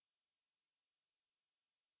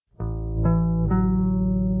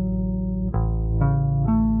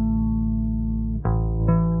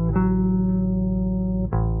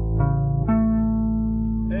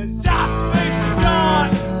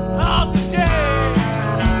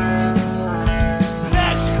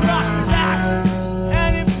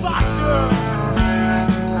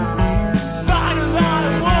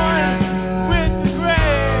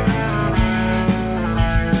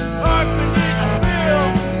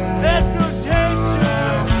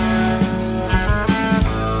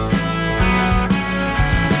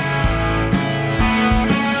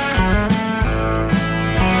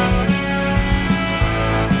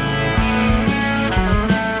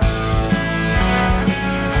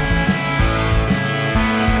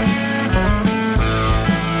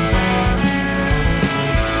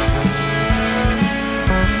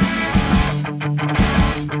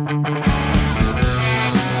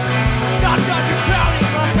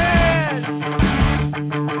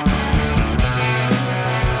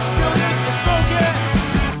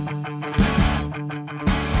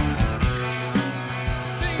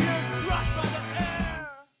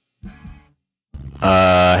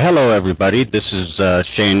hello everybody. This is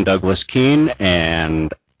Shane Douglas Keene,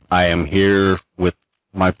 and I am here with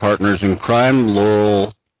my partners in crime,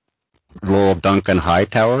 Laurel Duncan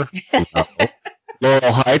Hightower,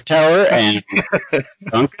 Laurel Hightower, and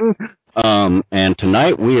Duncan. And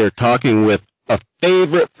tonight we are talking with a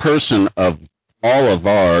favorite person of all of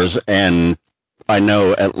ours, and I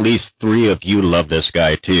know at least three of you love this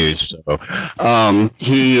guy too. So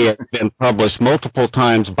he has been published multiple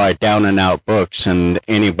times by Down and Out Books, and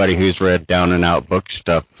anybody who's read Down and Out book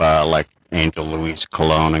stuff like Angel Louise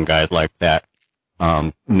Cologne and guys like that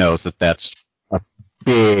knows that that's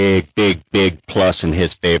a big plus in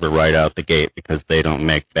his favor right out the gate, because they don't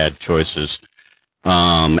make bad choices.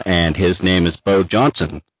 And his name is Bo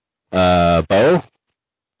Johnson. Bo?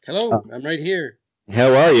 Hello, I'm right here.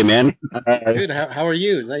 How are you, man? Good. How are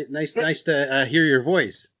you? Nice to hear your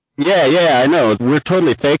voice. Yeah, I know. We're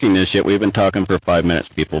totally faking this shit. We've been talking for 5 minutes,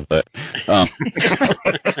 people, but I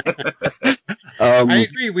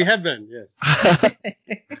agree. We have been, yes.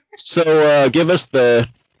 So give us the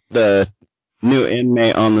new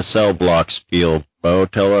inmate on the cell block spiel, Bo.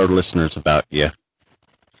 Tell our listeners about you.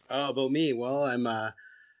 Oh, about me. Well,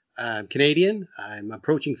 I'm Canadian. I'm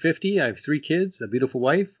approaching 50. I have 3 kids, a beautiful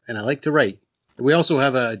wife, and I like to write. We also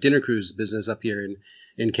have a dinner cruise business up here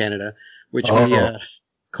in Canada, which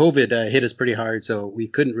COVID hit us pretty hard, so we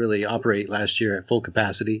couldn't really operate last year at full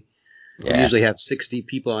capacity. Yeah. We usually have 60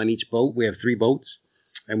 people on each boat. We have 3 boats,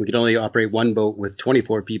 and we could only operate one boat with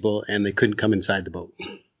 24 people, and they couldn't come inside the boat.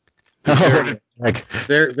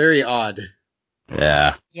 Very, very odd.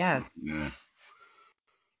 Yeah. Yes. Yeah.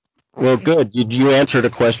 Well, good. You answered a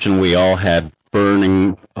question we all had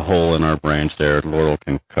burning a hole in our brains there. Laurel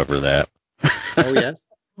can cover that. Oh, yes?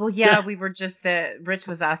 Well, yeah, we were just Rich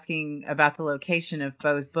was asking about the location of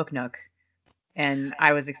Bo's Book Nook, and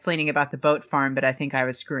I was explaining about the boat farm, but I think I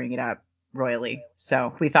was screwing it up royally.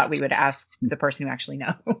 So we thought we would ask the person who actually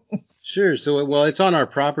knows. Sure. So, well, it's on our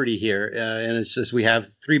property here, and it's just we have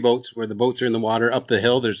 3 boats where the boats are in the water. Up the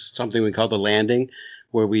hill, there's something we call the landing,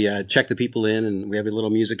 where we check the people in, and we have a little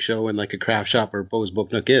music show and like a craft shop where Bo's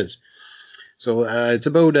Book Nook is. So it's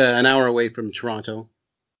about an hour away from Toronto.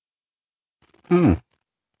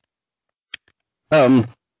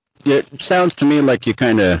 It sounds to me like you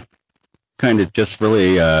kind of just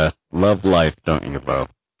really love life, don't you, Bo?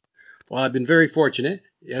 Well, I've been very fortunate.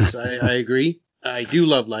 Yes, I agree. I do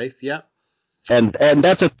love life. Yeah. And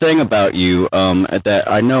that's a thing about you that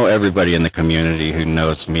I know everybody in the community who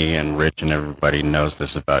knows me and Rich and everybody knows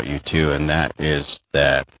this about you too, and that is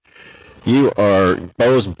that you are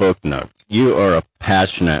Bo's Book Nook. You are a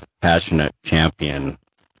passionate champion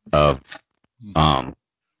of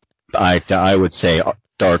I would say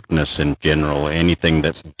darkness in general. Anything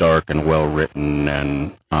that's dark and well written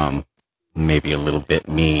and maybe a little bit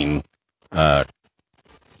mean,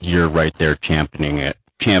 you're right there championing it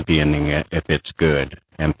if it's good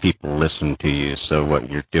and people listen to you. So what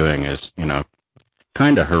you're doing is,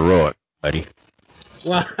 kind of heroic, buddy.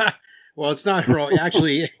 Well, it's not heroic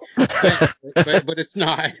actually, but it's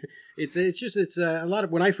not. It's a lot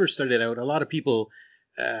of when I first started out, a lot of people.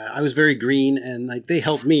 I was very green, and like they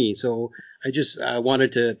helped me, so I just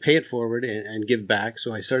wanted to pay it forward and give back.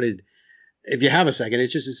 So I started. If you have a second,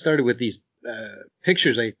 it started with these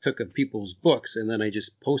pictures I took of people's books, and then I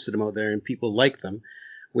just posted them out there, and people liked them,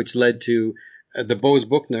 which led to the Bo's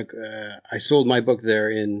Book Nook. I sold my book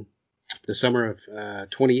there in the summer of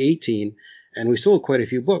 2018, and we sold quite a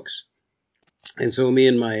few books. And so me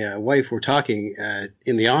and my wife were talking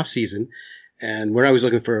in the off season. And we're always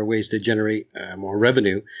looking for ways to generate more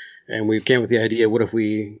revenue. And we came with the idea, what if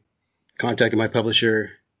we contacted my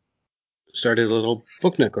publisher, started a little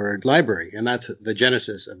book nook or a library? And that's the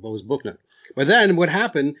genesis of Bo's Book Nook. But then what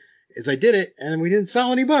happened is I did it, and we didn't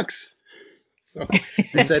sell any books. So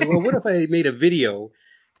I said, well, what if I made a video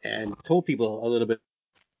and told people a little bit?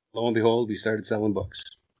 Lo and behold, we started selling books.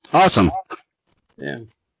 Awesome. Yeah.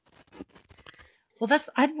 Well,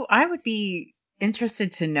 I would be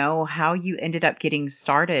interested to know how you ended up getting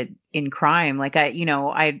started in crime. Like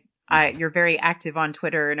you're very active on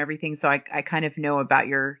Twitter and everything, so I kind of know about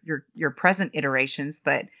your present iterations,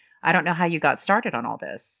 but I don't know how you got started on all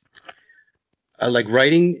this. Like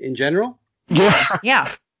writing in general? Yeah.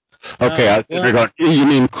 Okay, you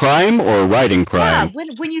mean crime or writing crime? Yeah,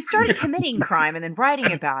 when you started committing crime and then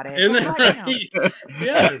writing about it.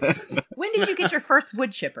 Yes. When did you get your first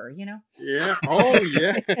wood chipper, Yeah. Oh,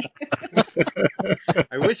 yeah.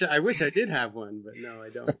 I wish I did have one, but no, I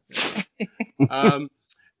don't.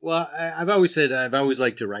 Well, I've always said I've always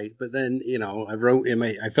liked to write, but then,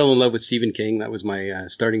 I fell in love with Stephen King. That was my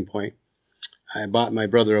starting point. I bought my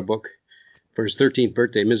brother a book for his 13th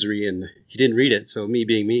birthday, Misery, and he didn't read it. So me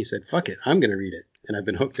being me said, fuck it, I'm going to read it. And I've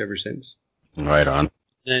been hooked ever since. Right on.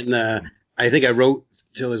 And I think I wrote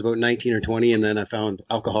till I was about 19 or 20, and then I found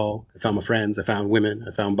alcohol, I found my friends, I found women,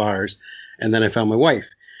 I found bars, and then I found my wife.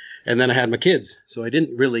 And then I had my kids. So I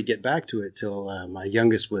didn't really get back to it till my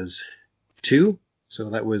youngest was 2.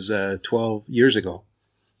 So that was 12 years ago.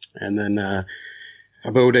 And then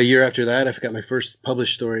about a year after that, I got my first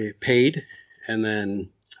published story paid. And then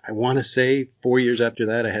I want to say 4 years after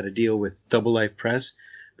that, I had a deal with Double Life Press.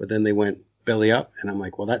 But then they went belly up. And I'm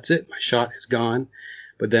like, well, that's it. My shot is gone.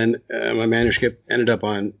 But then my manuscript ended up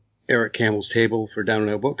on Eric Campbell's table for Down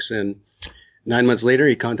and Out Books. And 9 months later,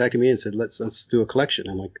 he contacted me and said, let's do a collection.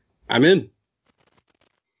 I'm like, I'm in.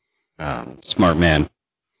 Smart man.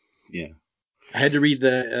 Yeah. I had to read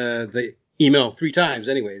the email 3 times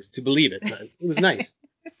anyways to believe it, but it was nice.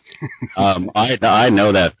 I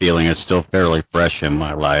know that feeling is still fairly fresh in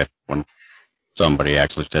my life when somebody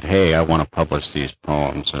actually said, hey, I want to publish these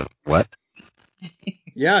poems. What?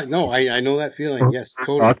 Yeah, no, I know that feeling. Yes,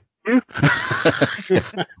 totally. Well,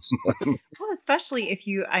 especially if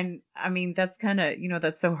you, I mean, that's kind of,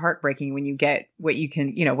 that's so heartbreaking when you get what you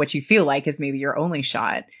can, what you feel like is maybe your only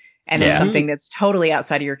shot, and then something that's totally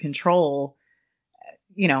outside of your control,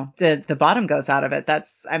 the bottom goes out of it.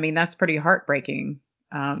 That's pretty heartbreaking.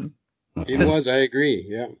 It was, I agree.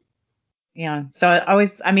 Yeah. Yeah. So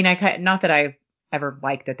not that I've ever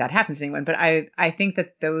liked that happens to anyone, but I think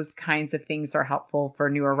that those kinds of things are helpful for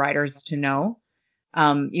newer writers to know.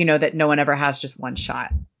 That no one ever has just one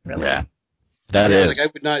shot, really. Yeah, that is. Like I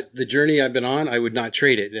would not, the journey I've been on, I would not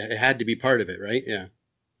trade it. It had to be part of it, right? Yeah.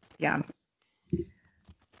 Yeah.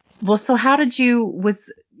 Well, so how did you,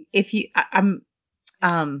 I'm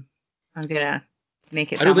gonna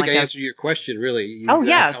make it sound I don't think like I answered your question, really. You Oh,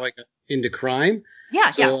 yeah. asked how I got into crime.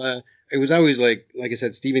 Yeah, So, it was always like I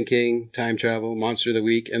said, Stephen King, time travel, Monster of the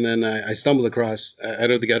Week. And then I stumbled across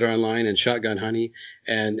Out of the Gutter Online and Shotgun Honey.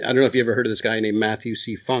 And I don't know if you ever heard of this guy named Matthew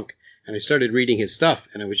C. Funk. And I started reading his stuff,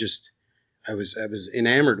 and I was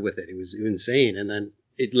enamored with it. It was insane. And then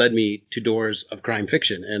it led me to doors of crime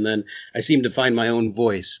fiction. And then I seemed to find my own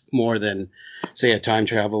voice more than, say, a time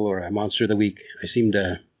travel or a Monster of the Week.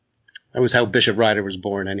 That was how Bishop Rider was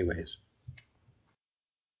born anyways.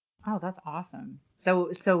 Oh, that's awesome.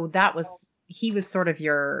 So he was sort of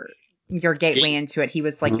your gateway into it. He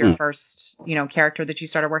was like your first, character that you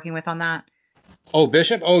started working with on that. Oh,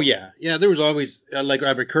 Bishop? Oh, yeah. Yeah, there was always like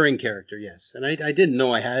a recurring character, yes. And I didn't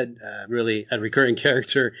know I had really a recurring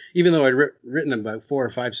character, even though I'd written about 4 or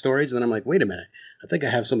 5 stories. And then I'm like, wait a minute, I think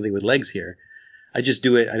I have something with legs here. I just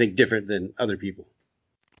do it, I think, different than other people.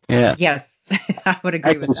 Yeah. Yes, I would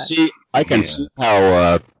agree with that. I can see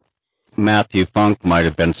how Matthew Funk might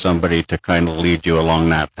have been somebody to kind of lead you along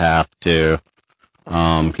that path too.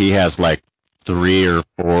 He has like 3 or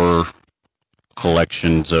 4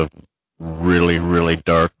 collections of really, really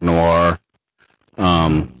dark noir.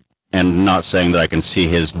 And not saying that I can see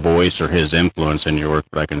his voice or his influence in your work,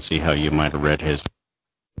 but I can see how you might have read his.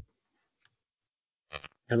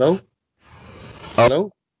 Hello? Oh.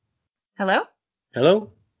 Hello? Hello?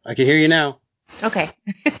 Hello? I can hear you now. Okay.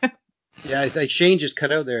 Yeah, I think Shane just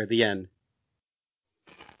cut out there at the end.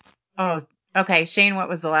 Oh, okay. Shane, what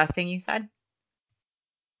was the last thing you said?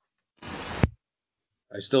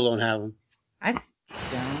 I still don't have him. I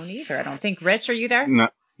don't either. I don't think. Rich, are you there? No,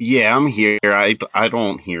 yeah, I'm here. I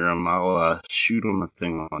don't hear him. I'll shoot him a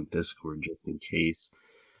thing on Discord just in case.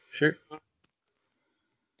 Sure.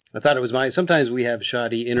 I thought it was sometimes we have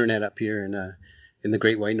shoddy internet up here in the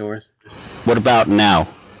Great White North. What about now?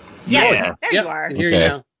 Yes, there you are. I can hear you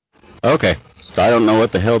now. Okay. So I don't know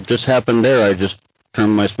what the hell just happened there. I just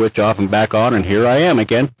turned my switch off and back on, and here I am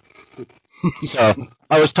again. So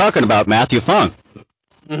I was talking about Matthew Funk.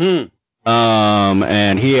 Mm-hmm.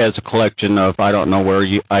 And he has a collection of, I don't know where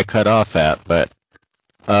I cut off at, but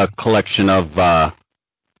a collection of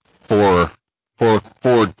 4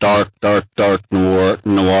 dark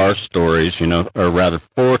noir stories, or rather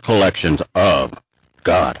 4 collections of.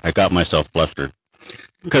 God, I got myself flustered.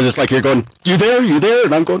 Because it's like you're going, you there?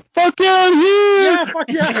 And I'm going, fuck yeah, I'm here! Yeah, fuck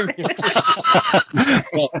yeah!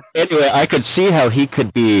 Well, anyway, I could see how he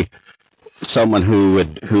could be someone who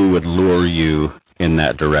would lure you in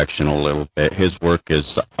that direction a little bit. His work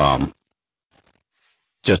is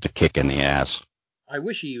just a kick in the ass. I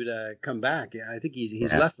wish he would come back. Yeah, I think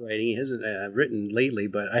he's left writing. He hasn't written lately,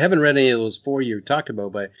 but I haven't read any of those 4 you talked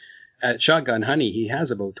about. But at Shotgun Honey, he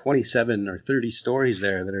has about 27 or 30 stories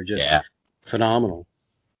there that are just phenomenal.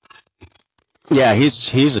 Yeah,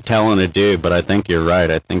 he's a talented dude, but I think you're right.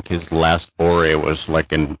 I think his last foray was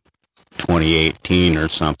like in 2018 or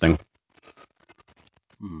something.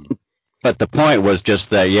 But the point was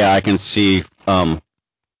just that, yeah, I can see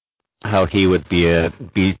how he would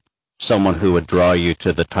be someone who would draw you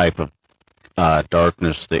to the type of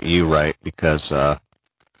darkness that you write, because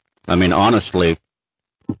I mean, honestly,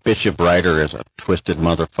 Bishop Rider is a twisted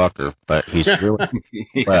motherfucker, but he's really.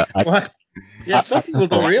 But What? Yeah, some people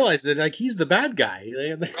don't realize that, like, he's the bad guy.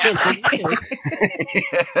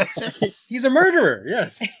 He's a murderer.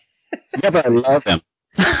 Yes. Yeah, but I love him.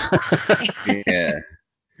 Yeah,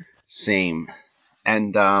 same.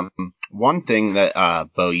 And one thing that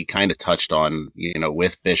Bo, you kind of touched on,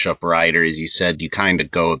 with Bishop Rider, is you said you kind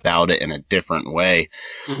of go about it in a different way,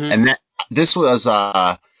 and that this was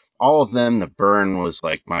All of Them to Burn was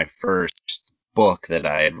like my first book that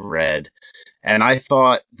I had read, and I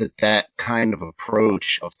thought that kind of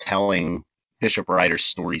approach of telling Bishop Rider's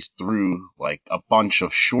stories through like a bunch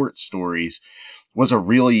of short stories was a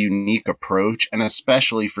really unique approach, and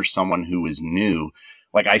especially for someone who was new.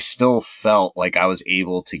 Like, I still felt like I was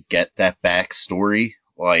able to get that backstory,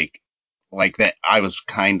 like that I was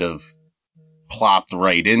kind of plopped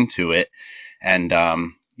right into it. And,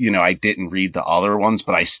 I didn't read the other ones,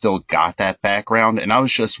 but I still got that background. And I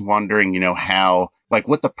was just wondering, how, like,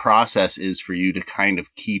 what the process is for you to kind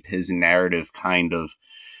of keep his narrative kind of,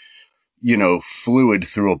 fluid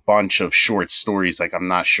through a bunch of short stories. Like, I'm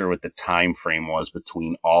not sure what the time frame was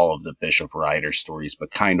between all of the Bishop Rider stories,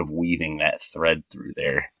 but kind of weaving that thread through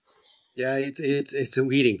there. Yeah, it's a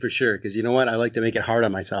weeding for sure. Because you know what? I like to make it hard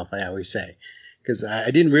on myself, I always say. Because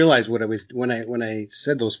I didn't realize what I was when I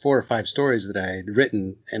said those 4 or 5 stories that I had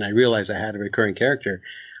written, and I realized I had a recurring character.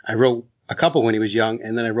 I wrote a couple when he was young,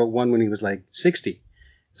 and then I wrote one when he was like 60.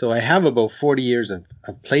 So I have about 40 years of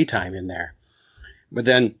playtime in there. But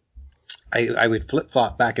then I would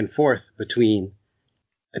flip-flop back and forth between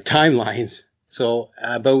timelines. So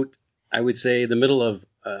about, I would say, the middle of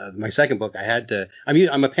my second book,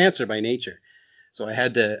 I'm a pantser by nature. So I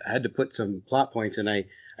had to put some plot points, and I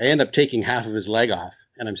end up taking half of his leg off.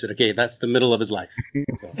 And I'm said, okay, that's the middle of his life.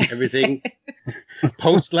 So everything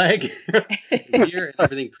post-leg is here, and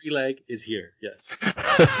everything pre-leg is here. Yes.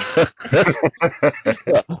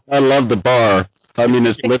 I love the bar. I mean,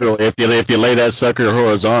 it's literally, if you lay that sucker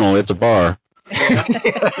horizontal, it's a bar.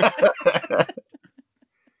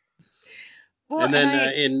 Well, and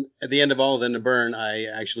then at the end of All of Them to Burn, I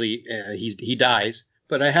actually he dies,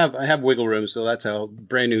 but I have wiggle room, so that's how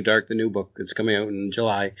Brand New Dark, the new book that's coming out in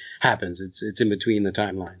July, happens. It's in between the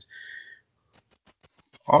timelines.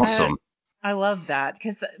 Awesome. I love that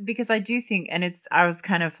because I do think, and I was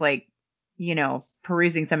kind of like,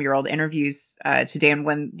 perusing some of your old interviews today, and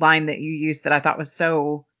one line that you used that I thought was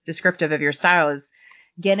so descriptive of your style is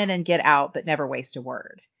get in and get out, but never waste a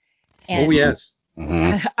word. And oh, yes.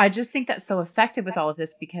 Mm-hmm. I just think that's so effective with all of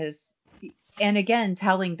this because, and again,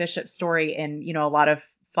 telling Bishop's story in, a lot of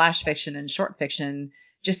flash fiction and short fiction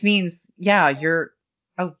just means, yeah,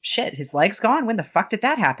 oh shit, his leg's gone. When the fuck did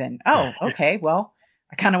that happen? Oh, okay. Well,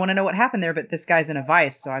 I kind of want to know what happened there, but this guy's in a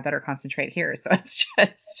vice, so I better concentrate here. So it's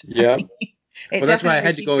just, yeah. Well, that's why I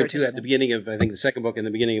had to go into at the beginning of, I think, the second book and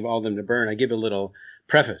the beginning of All of Them to Burn. I give a little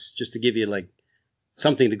preface just to give you like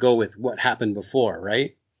something to go with what happened before,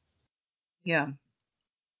 right? Yeah.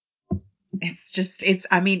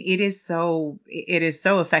 It is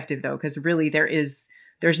so effective though, because really there's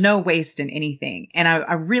no waste in anything. And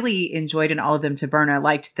I really enjoyed in All of Them to Burn. I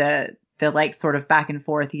liked the like sort of back and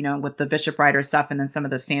forth, with the Bishop Rider stuff and then some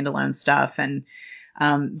of the standalone stuff. And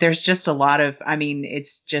there's just a lot of,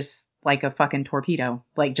 it's just like a fucking torpedo,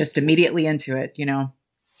 like just immediately into it,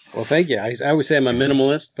 Well, thank you. I always say I'm a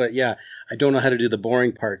minimalist, but yeah, I don't know how to do the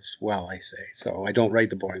boring parts well, I say. So I don't write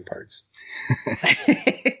the boring parts.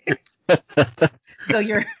 So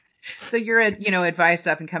your advice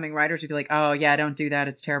to up and coming writers would be like, oh yeah, don't do that.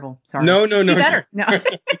 It's terrible. Sorry. No. Be better. No.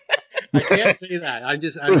 I can't say that.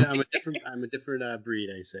 I'm a different breed.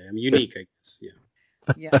 I say I'm unique. I guess. Yeah.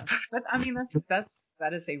 Yeah. But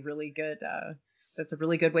that is a really good. That's a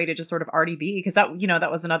really good way to just sort of already be, because that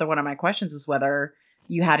was another one of my questions, is whether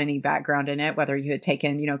you had any background in it, whether you had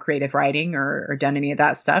taken creative writing or done any of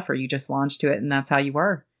that stuff, or you just launched to it and that's how you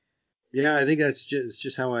were. Yeah, I think that's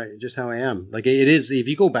just how I am. Like, it is, if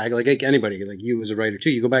you go back, like anybody, like you as a writer too,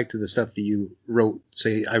 you go back to the stuff that you wrote,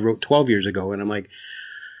 say I wrote 12 years ago, and I'm like,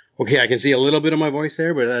 okay, I can see a little bit of my voice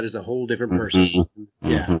there, but that is a whole different person.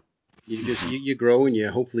 Mm-hmm. Yeah. You grow, and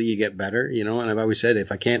hopefully you get better, and I've always said,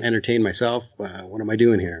 if I can't entertain myself, what am I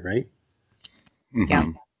doing here, right? Mm-hmm.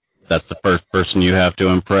 Yeah. That's the first person you have to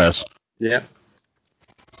impress. Yeah.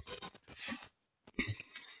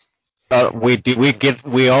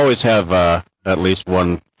 We always have at least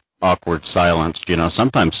one awkward silence,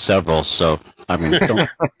 sometimes several. So I mean,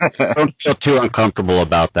 don't feel too uncomfortable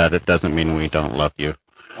about that. It doesn't mean we don't love you.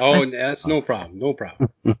 Oh, that's no problem. No problem.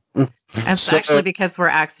 It's actually because we're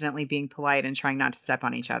accidentally being polite and trying not to step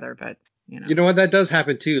on each other, but You know what? That does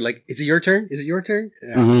happen too. Like, is it your turn? Is it your turn?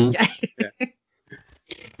 Yeah. Mm-hmm. Yeah.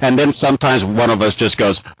 And then sometimes one of us just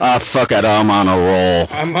goes, fuck it, I'm on a roll.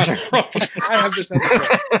 I'm on a roll. I have this other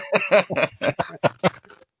roll.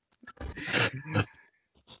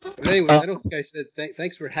 But anyway, I don't think I said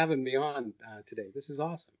thanks for having me on today. This is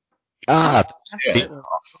awesome. absolutely.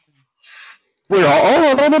 We're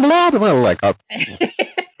all like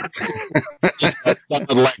just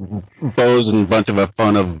sounded like Bo's and a bunch of a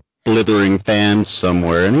fun of blithering fans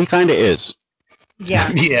somewhere, and he kind of is. Yeah.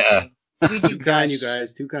 Yeah. We do Too kind, you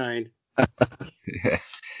guys. Too kind.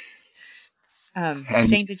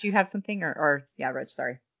 Shane, did you have something or yeah, Rich,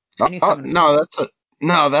 sorry. I knew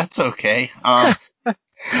No, that's okay.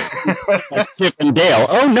 Chip and Dale.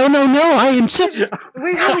 Oh, no, I insist.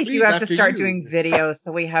 We really do Please, have to after start you. doing videos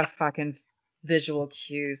so we have fucking visual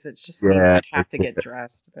cues. It just means Yeah. I'd have to get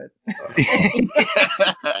dressed, but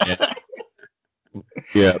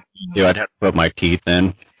Yeah, I'd have to put my teeth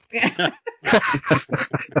in. I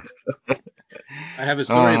have a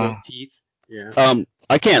story about teeth. Yeah.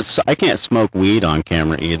 I can't smoke weed on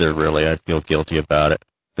camera either. Really, I'd feel guilty about it.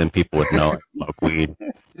 Then people would know I smoke weed.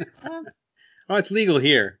 Oh, it's legal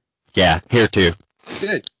here. Yeah, here too.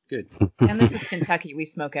 Good. and this is Kentucky, we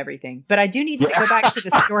smoke everything. But I do need to go back to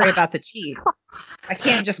the story about the teeth. I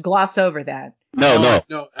can't just gloss over that. No.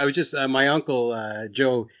 I was just my uncle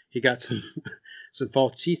Joe. He got some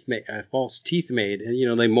false teeth made,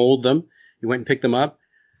 and they mold them. He went and picked them up,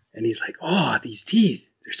 and he's like, "Oh, these teeth,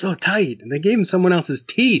 they're so tight." And they gave him someone else's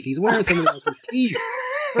teeth. He's wearing someone else's teeth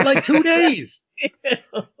for like 2 days.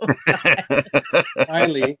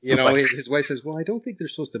 Finally, his wife says, "Well, I don't think they're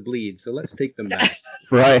supposed to bleed, so let's take them back."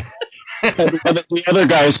 Right. The other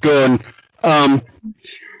guy's going,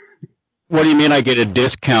 what do you mean I get a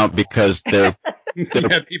discount because they're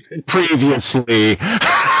previously?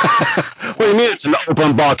 What do you mean it's an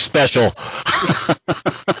open box special?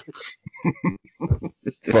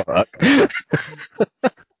 Fuck.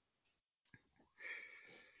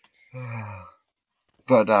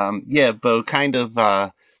 But yeah, Bo, kind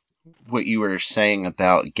of what you were saying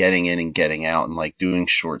about getting in and getting out and like doing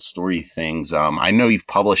short story things. I know you've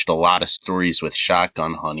published a lot of stories with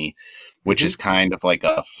Shotgun Honey, which is kind of like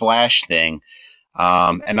a Flash thing.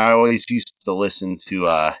 And I always used to listen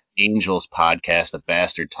to Angel's podcast, The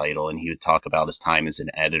Bastard Title, and he would talk about his time as an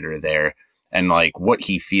editor there and like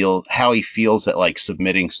how he feels that like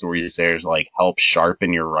submitting stories there is like helps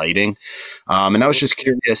sharpen your writing. And I was just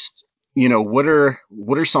curious, what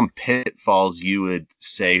are some pitfalls you would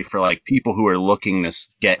say for like people who are looking to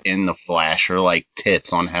get in the Flash, or like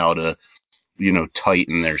tips on how to,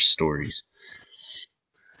 tighten their stories?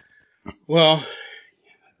 Well,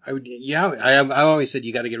 I always said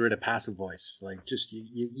you got to get rid of passive voice. Like, just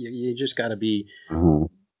you just got to be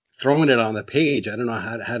throwing it on the page. I don't know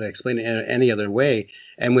how to explain it any other way.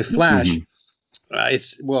 And with Flash,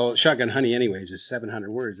 Shotgun Honey anyways is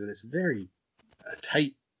 700 words, and it's very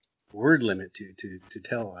tight word limit to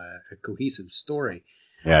tell a cohesive story.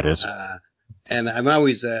 Yeah, it is. And I'm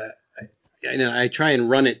always I try and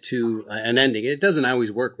run it to an ending. It doesn't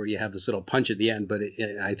always work where you have this little punch at the end, but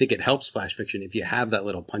I think it helps flash fiction if you have that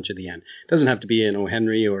little punch at the end. It doesn't have to be an O.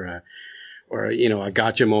 Henry or a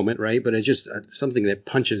gotcha moment, right? But it's just something that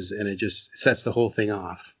punches and it just sets the whole thing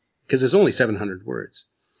off, because it's only 700 words.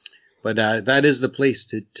 But that is the place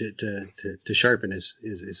to sharpen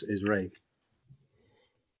is right.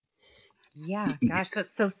 Yeah, gosh,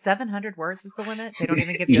 that's so 700 words is the limit. They don't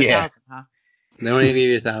even give you 1,000, huh? They don't even give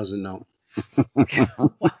you 1,000, no.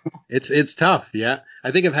 Wow. It's tough, yeah.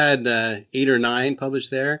 I think I've had 8 or 9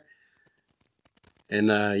 published there, and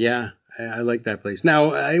I like that place.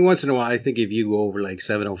 Now, once in a while, I think if you go over like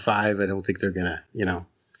 705, I don't think they're gonna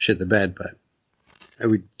shit the bed, but I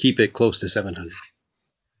would keep it close to 700.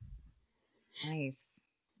 Nice.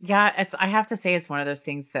 Yeah, I have to say it's one of those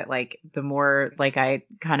things that like the more like I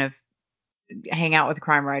kind of hang out with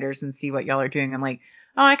crime writers and see what y'all are doing, I'm like,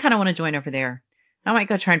 oh, I kind of want to join over there. I might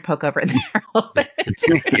go try and poke over in there a little bit.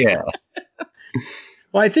 Yeah.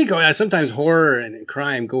 Well, I think sometimes horror and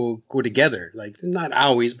crime go together. Like, not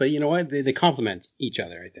always, but you know what? They complement each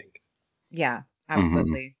other, I think. Yeah,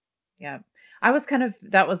 absolutely. Yeah.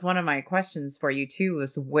 That was one of my questions for you too,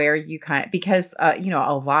 was where you because, a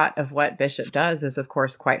lot of what Bishop does is of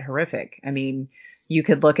course quite horrific. I mean, you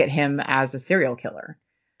could look at him as a serial killer.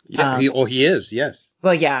 Yeah, he is, yes.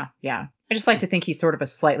 Well, yeah. I just like to think he's sort of a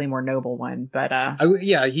slightly more noble one, but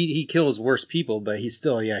he kills worse people, but he's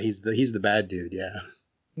still he's the bad dude, yeah.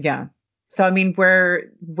 Yeah. So, I mean, where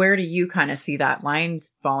do you kind of see that line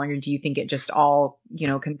falling, or do you think it just all,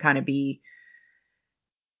 can kind of be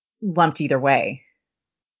lumped either way?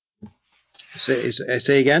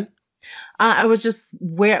 Say again? I was just,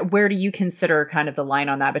 where do you consider kind of the line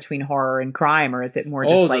on that between horror and crime, or is it more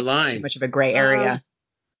just like too much of a gray area?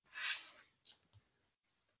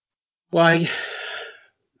 Well,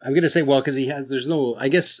 I'm going to say, because there's no, I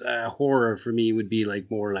guess horror for me would be like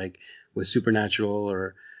more like with supernatural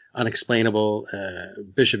or unexplainable.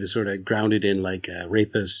 Bishop is sort of grounded in like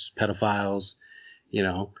rapists, pedophiles,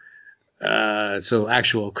 so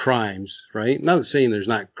actual crimes, right? Not saying there's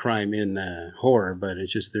not crime in horror, but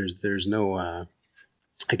it's just there's no,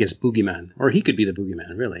 I guess, boogeyman, or he could be the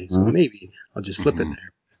boogeyman, really. So maybe I'll just flip it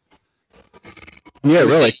there. Yeah,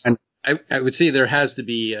 really. I would say there has to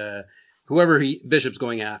be whoever Bishop's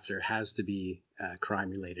going after has to be crime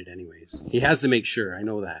related, anyways. He has to make sure. I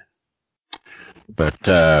know that. But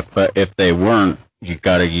if they weren't, you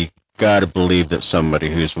gotta believe that somebody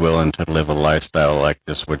who's willing to live a lifestyle like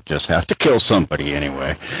this would just have to kill somebody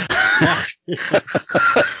anyway.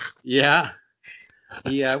 Yeah.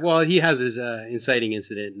 Yeah. Well, he has his inciting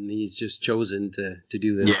incident, and he's just chosen to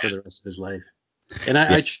do this for the rest of his life. And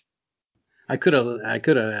I could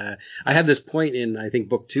have. I had this point in, I think,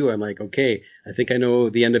 book 2. I'm like, okay, I think I know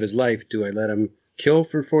the end of his life. Do I let him kill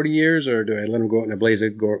for 40 years, or do I let him go out in a blaze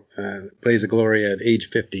of glory at age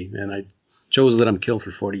 50? And I chose to let him kill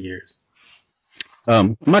for 40 years.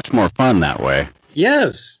 Much more fun that way.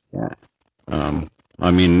 Yes. Yeah.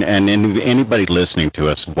 I mean, and anybody listening to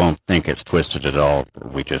us won't think it's twisted at all.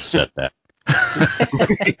 We just said that.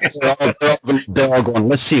 they're all going,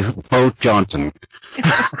 let's see Bo Johnson.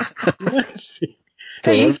 Let's see.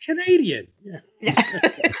 Hey, he's Canadian. Yeah.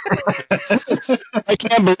 I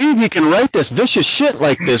can't believe he can write this vicious shit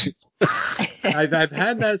like this. I've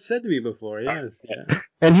had that said to me before, yes. Yeah.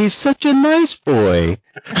 And he's such a nice boy.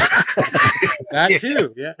 That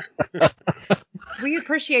too, yeah. We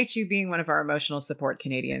appreciate you being one of our emotional support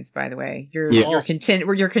Canadians, by the way. Your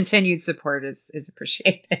continued support is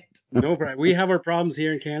appreciated. No problem. We have our problems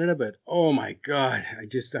here in Canada, but oh my God,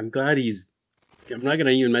 I'm glad I'm not going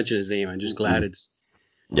to even mention his name. I'm just glad it's.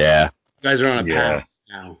 Yeah. You guys are on a path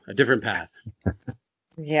now, a different path.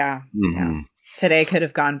 Yeah. Yeah. Today could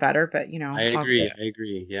have gone better, but I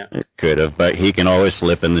agree. Yeah. It could have, but he can always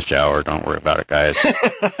slip in the shower. Don't worry about it, guys.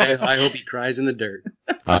 I hope he cries in the dirt.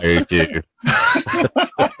 I do.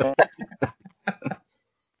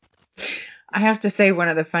 I have to say, one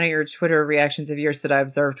of the funnier Twitter reactions of yours that I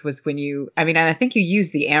observed was when and I think you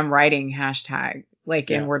used the am writing hashtag,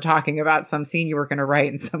 and we're talking about some scene you were going to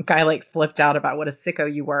write, and some guy flipped out about what a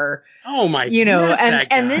sicko you were. Oh my!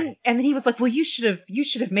 And then he was like, well, you should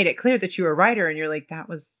have made it clear that you were a writer, and you're like, that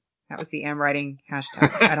was the am writing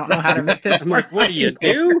hashtag. I don't know how to make this work. Like, what do you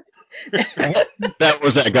do? That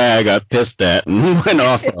was that guy I got pissed at and went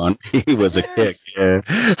off on. He was a kick. Yeah.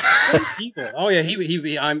 People. Oh yeah,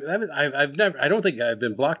 I've never. I don't think I've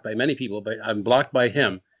been blocked by many people, but I'm blocked by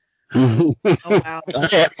him. Oh wow.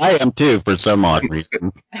 I am too, for some odd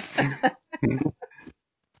reason.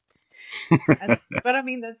 But I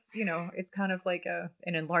mean, that's it's kind of like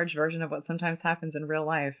an enlarged version of what sometimes happens in real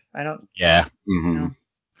life. Yeah.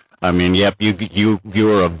 I mean, yep, you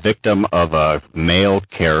were a victim of a male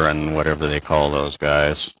Karen, whatever they call those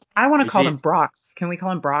guys. I want to call them Brocks. Can we call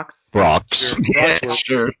them Brocks? Brocks. Yeah,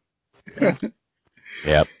 sure.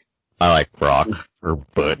 Yep. I like Brock or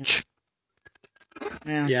Butch.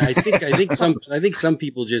 Yeah, I think some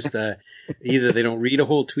people just either they don't read a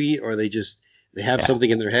whole tweet, or they have something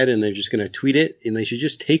in their head and they're just going to tweet it, and they should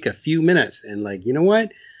just take a few minutes and you know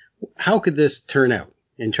what? How could this turn out?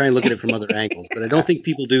 And try and look at it from other angles. But I don't think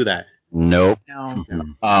people do that. Nope. No.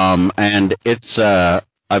 And it's I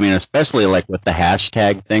mean, especially with the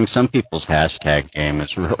hashtag thing, some people's hashtag game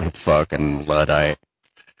is really fucking Luddite.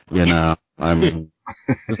 I mean,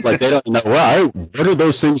 it's like they don't know, what are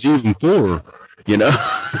those things even for?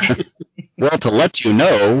 Well, to let you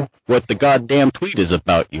know what the goddamn tweet is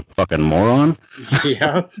about, you fucking moron.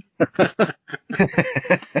 Yeah.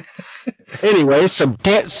 Anyway,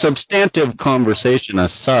 substantive conversation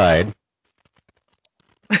aside,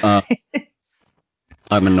 I'm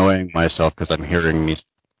annoying myself because I'm hearing me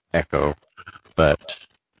echo, but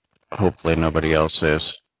hopefully nobody else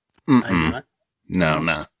is. I'm not.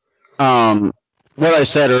 No. What I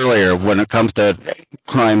said earlier when it comes to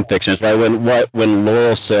crime fiction is right when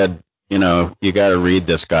Laurel said, you got to read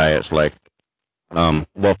this guy, it's like,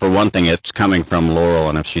 well, for one thing, it's coming from Laurel,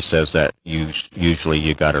 and if she says that, usually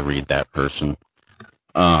you got to read that person.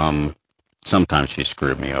 sometimes she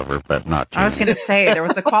screwed me over, but not too I was much. going to say there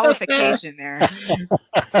was a qualification there.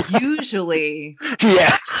 Usually,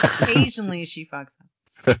 Yeah. occasionally she fucks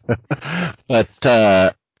up. But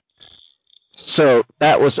so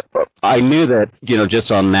that was, I knew that,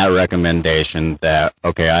 just on that recommendation that,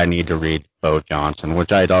 okay, I need to read Bo Johnson,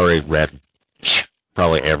 which I'd already read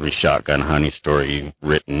probably every Shotgun Honey story you've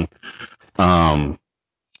written. And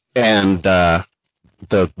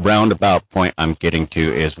the roundabout point I'm getting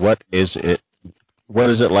to is what is it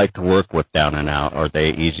like to work with Down and Out? Are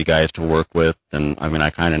they easy guys to work with? And I mean, I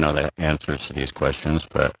kind of know the answers to these questions,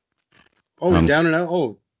 but Down and Out.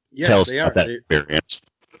 Oh, yes, tell us they about are. that experience.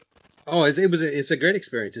 Oh, it's a great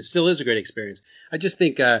experience. It still is a great experience. I just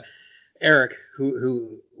think Eric,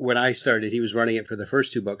 who when I started, he was running it for the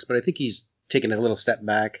first 2 books, but I think he's taken a little step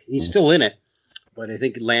back. He's still in it, but I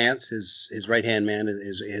think Lance, his right hand man,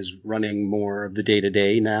 is running more of the day to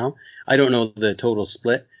day now. I don't know the total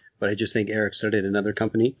split, but I just think Eric started another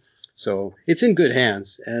company, so it's in good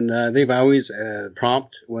hands. And they've always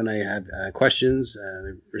prompt when I have questions,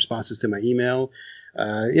 responses to my email.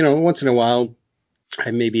 Once in a while,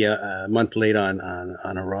 I may be a month late on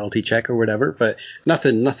a royalty check or whatever, but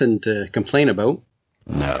nothing to complain about.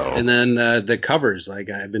 No. And then the covers, like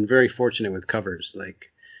I've been very fortunate with covers.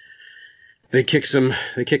 Like they kick some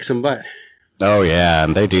butt. Oh yeah,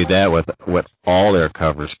 and they do that with all their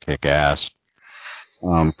covers, kick ass,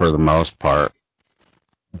 for the most part.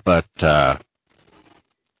 But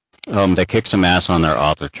they kick some ass on their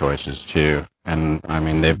author choices too. And I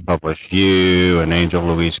mean, they've published you and Angel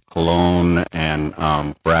Louise Cologne and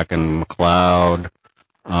Bracken McLeod.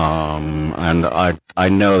 And I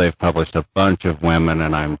know they've published a bunch of women,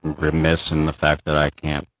 and I'm remiss in the fact that I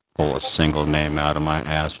can't pull a single name out of my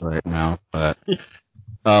ass right now. But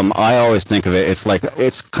I always think of it.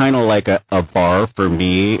 It's kind of like a bar for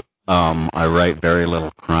me. I write very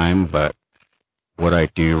little crime, but what I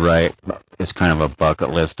do write is kind of a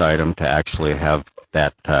bucket list item to actually have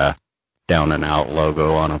that Down and Out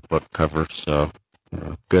logo on a book cover. So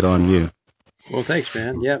good on you. Well, thanks,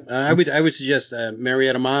 man. Yeah, I would suggest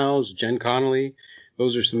Marietta Miles, Jen Connolly.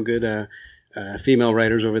 Those are some good female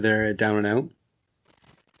writers over there at Down and Out.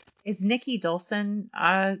 Is Nikki Dolson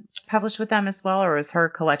published with them as well, or is her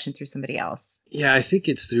collection through somebody else? Yeah, I think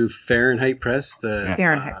it's through Fahrenheit Press.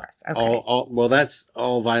 Fahrenheit Press. Okay. Well, that's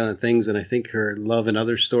All Violent Things, and I think her Love and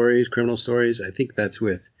Other Stories, Criminal Stories, I think that's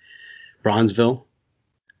with Bronzeville.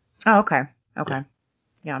 Oh, okay. Okay.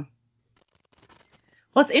 Yeah.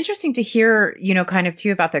 Well, it's interesting to hear, kind of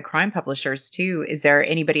too about the crime publishers too. Is there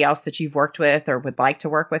anybody else that you've worked with or would like to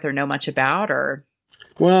work with or know much about, or?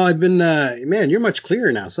 Well, I've been, man, you're much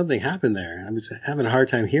clearer now. Something happened there. I was having a hard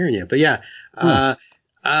time hearing you, but yeah. No,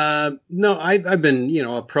 I've been,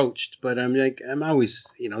 approached, but I'm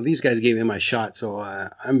always, these guys gave me my shot, so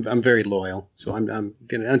I'm very loyal. So I'm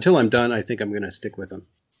gonna, until I'm done, I think I'm gonna stick with them.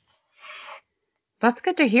 That's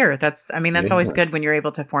good to hear. That's always good when you're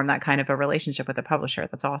able to form that kind of a relationship with a publisher.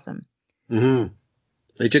 That's awesome. Mm-hmm.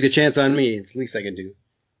 They took a chance on me. It's the least I can do.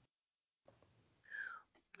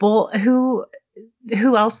 Well, who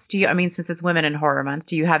else do you? I mean, since it's Women in Horror Month,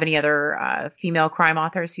 do you have any other female crime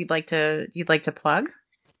authors you'd like to plug?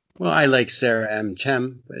 Well, I like Sarah M.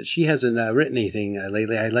 Chem, but she hasn't written anything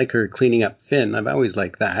lately. I like her Cleaning Up Finn. I've always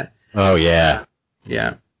liked that. Oh yeah.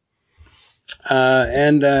 Yeah.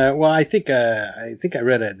 Well, I think I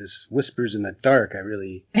read this Whispers in the Dark. I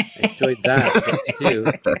really enjoyed that too.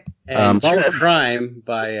 And True Crime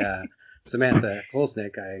by Samantha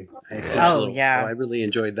Kolsnick. I really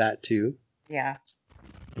enjoyed that too. Yeah.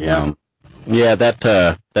 Yeah. Yeah.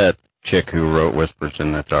 That chick who wrote Whispers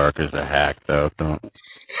in the Dark is a hack, though. Don't.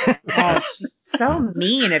 Oh, she's so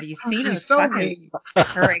mean. Have you seen her fucking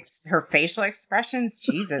her facial expressions?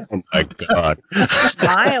 Jesus. Oh my God.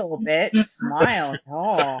 Smile, bitch. Smile.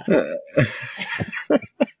 Oh.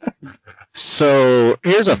 So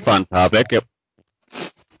here's a fun topic.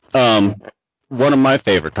 One of my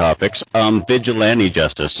favorite topics. Vigilante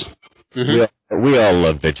justice. Mm-hmm. We all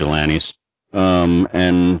love vigilantes.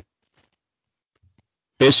 And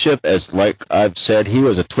Bishop, as like I've said, he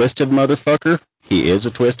was a twisted motherfucker. He is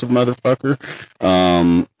a twisted motherfucker.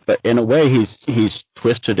 But in a way, he's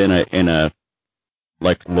twisted in a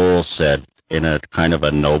like Laurel said, in a kind of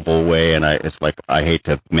a noble way. And it's like, I hate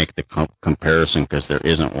to make the comparison because there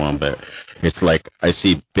isn't one, but it's like I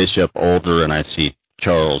see Bishop older and I see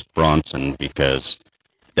Charles Bronson, because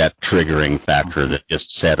that triggering factor that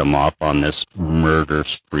just set him off on this murder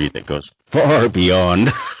spree that goes far beyond.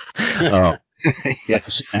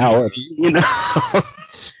 Yes.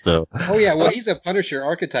 So. Oh yeah, well he's a Punisher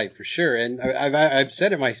archetype for sure, and I've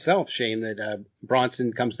said it myself, Shane, that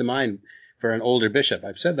Bronson comes to mind for an older Bishop.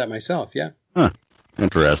 I've said that myself. Yeah. Huh.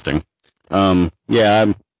 Interesting. Yeah,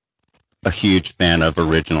 I'm a huge fan of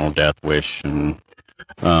original Death Wish, and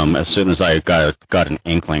as soon as I got an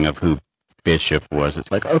inkling of who Bishop was,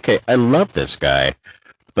 it's like, okay, I love this guy,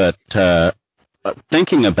 but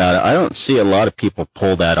thinking about it, I don't see a lot of people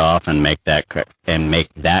pull that off and make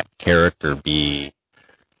that character be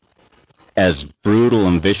as brutal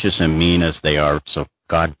and vicious and mean as they are so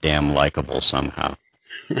goddamn likable somehow.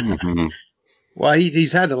 Mhm. Well,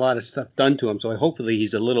 he's had a lot of stuff done to him, so hopefully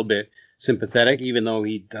he's a little bit sympathetic, even though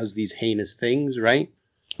he does these heinous things, right?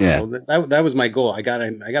 Yeah. So that was my goal. I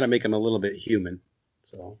gotta make him a little bit human.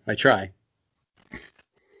 So I try.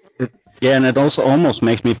 Yeah, and it also almost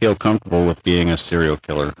makes me feel comfortable with being a serial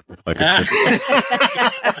killer. Like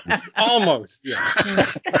Almost, yeah.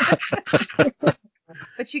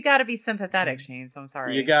 But you got to be sympathetic, Shane. So I'm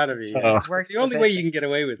sorry. You gotta be. Oh. It's the only way you can get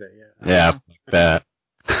away with it. Yeah. Yeah, like that.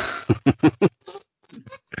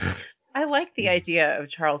 I like the idea of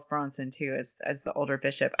Charles Bronson too as the older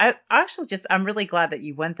Bishop. I actually I'm really glad that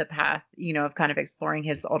you went the path, of kind of exploring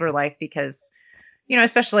his older life, because,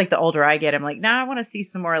 especially like the older I get, I'm like, I want to see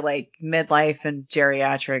some more like midlife and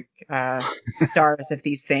geriatric stars of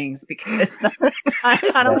these things, because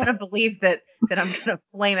I don't want to believe that I'm going to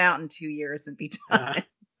flame out in 2 years and be done.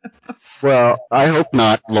 Well, I hope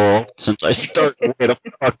not, Laurel, since I start way the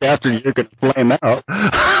fuck after you're going to flame out.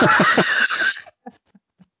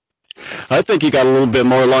 I think you got a little bit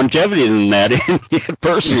more longevity than that in you,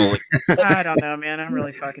 personally. I don't know, man. I'm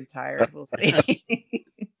really fucking tired. We'll see.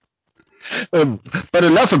 But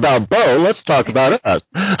enough about Bo. Let's talk about us.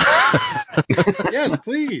 Yes,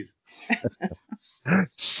 please.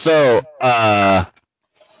 So,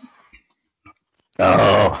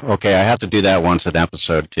 okay, I have to do that once an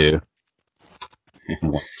episode, too.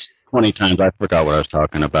 20 times I forgot what I was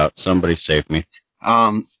talking about. Somebody save me.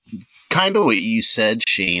 Kind of what you said,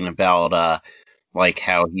 Shane, about like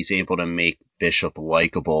how he's able to make Bishop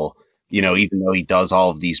likable, even though he does all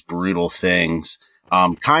of these brutal things.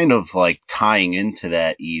 Kind of like tying into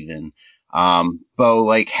that even. Bo,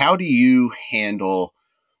 like, how do you handle,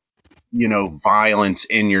 violence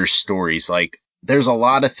in your stories? Like, there's a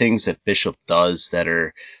lot of things that Bishop does that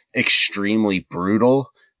are extremely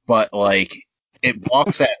brutal, but like it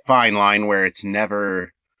walks that fine line where it's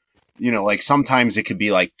never, like sometimes it could be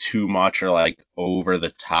like too much or like over the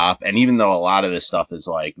top. And even though a lot of this stuff is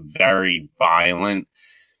like very violent,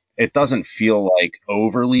 it doesn't feel like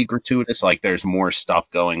overly gratuitous. Like there's more stuff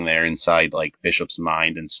going there inside like Bishop's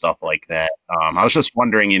mind and stuff like that. I was just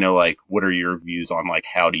wondering, like what are your views on like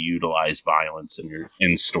how to utilize violence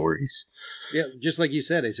in stories? Yeah, just like you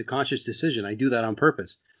said, it's a conscious decision. I do that on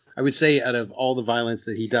purpose. I would say out of all the violence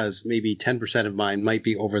that he does, maybe 10% of mine might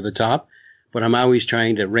be over the top, but I'm always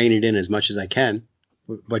trying to rein it in as much as I can,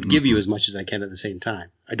 but give you as much as I can at the same time.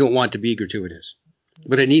 I don't want to be gratuitous,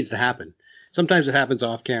 but it needs to happen. Sometimes it happens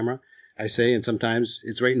off camera, I say, and sometimes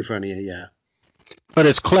it's right in front of you, yeah. But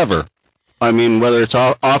it's clever. I mean, whether it's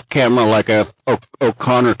off camera like a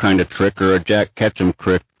O'Connor kind of trick or a Jack Ketchum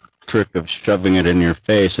trick of shoving it in your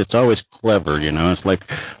face, it's always clever, It's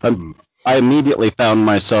like I immediately found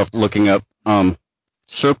myself looking up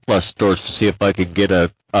surplus stores to see if I could get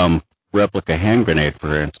a replica hand grenade,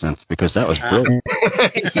 for instance, because that was brilliant.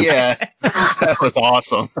 Yeah, that was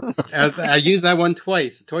awesome. I used that one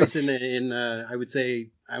twice in I would say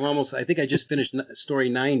I think I just finished story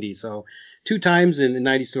 90, so 2 times in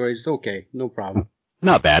 90 stories. Okay, no problem.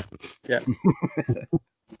 Not bad. Yeah.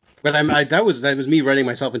 But that was me running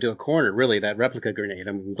myself into a corner, really, that replica grenade.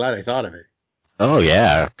 I'm glad I thought of it. Oh,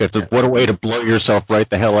 yeah. Because what a way to blow yourself right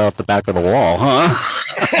the hell out the back of the wall, huh?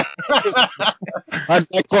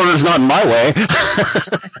 That corner's not in my way.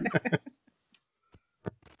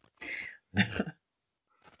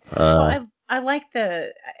 Well, I like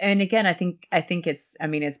and again, I think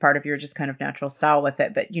it's part of your just kind of natural style with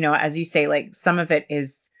it. But, as you say, like some of it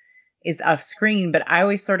is off screen, but I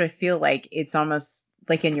always sort of feel like it's almost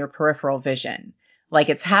like in your peripheral vision. Like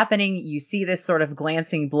it's happening, you see this sort of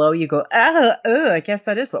glancing blow, you go, I guess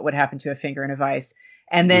that is what would happen to a finger in a vice.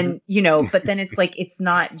 And then, but then it's like, it's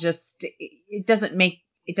not just, it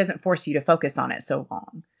doesn't force you to focus on it so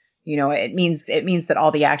long. It means that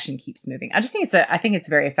all the action keeps moving. I think it's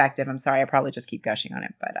very effective. I'm sorry, I probably just keep gushing on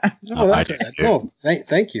it, but no, that's all right. No,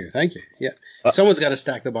 thank you. Yeah. Someone's got to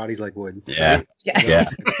stack the bodies like wood. Yeah. Right? Yeah.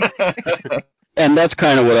 And that's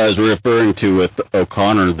kind of what I was referring to with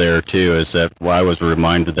O'Connor there, too, is that I was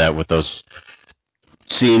reminded that with those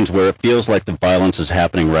scenes where it feels like the violence is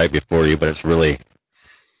happening right before you, but it's really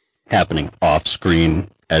happening off screen,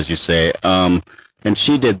 as you say. And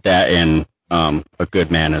she did that in A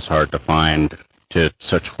Good Man Is Hard to Find. to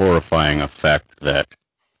such horrifying effect that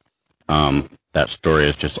that story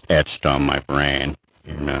is just etched on my brain,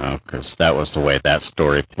 you know, because that was the way that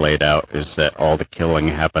story played out, is that all the killing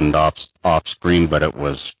happened off screen, but it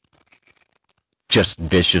was just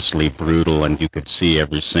viciously brutal, and you could see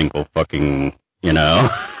every single fucking, you know,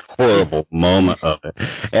 horrible moment of it.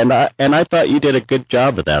 And I thought you did a good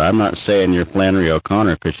job of that. I'm not saying you're Flannery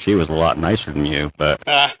O'Connor, because she was a lot nicer than you, but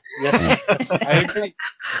yes, I agree.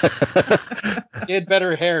 He had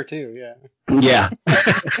better hair too. Yeah. Yeah.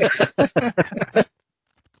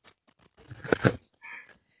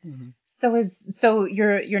 So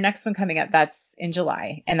your next one coming up, that's in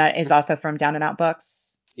July, and that is also from Down and Out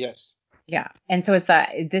Books. Yes. Yeah. And so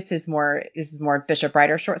this is more Bishop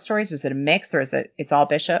Rider short stories? Is it a mix, or is it's all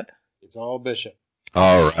Bishop? It's all Bishop.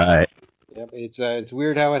 All right. Yep. It's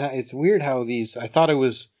weird how these. I thought I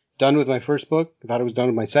was done with my first book. I thought I was done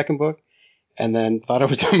with my second book, and then thought I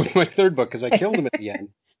was done with my third book because I killed him at the end.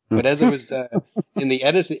 But as it was in the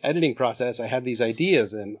editing process, I had these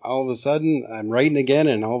ideas, and all of a sudden I'm writing again,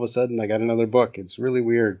 and all of a sudden I got another book. It's really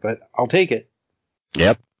weird, but I'll take it.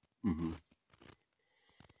 Yep. Mm-hmm.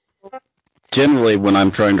 Generally, when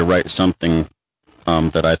I'm trying to write something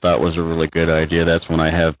that I thought was a really good idea, that's when I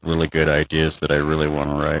have really good ideas that I really want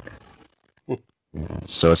to write.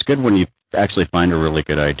 So it's good when you actually find a really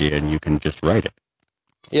good idea and you can just write it.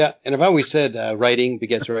 Yeah, and I've always said writing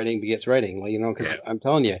begets writing begets writing, you know, because I'm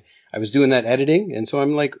telling you, I was doing that editing, and so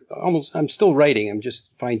I'm like I'm still writing. I'm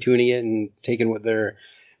just fine tuning it and taking what they're,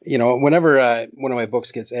 you know, whenever one of my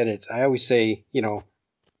books gets edits, I always say, you know,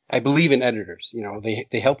 I believe in editors. You know,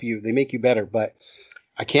 they help you, they make you better, but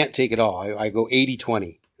I can't take it all. I go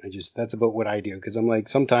 80-20. That's about what I do, because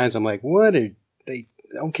sometimes I'm like, what are they?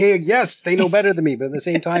 Okay, yes, they know better than me, but at the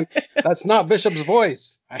same time, that's not Bishop's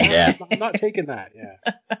voice. I'm not taking that. Yeah.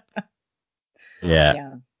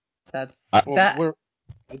 Yeah. That's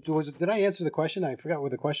did I answer the question? I forgot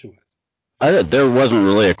what the question was. There wasn't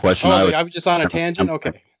really a question. I was just on a tangent.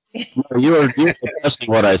 Okay. You were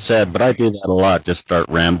guessing what I said, but I do that a lot. Just start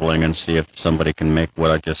rambling and see if somebody can make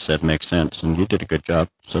what I just said make sense. And you did a good job.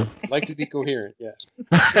 So. Like to be coherent. Yeah.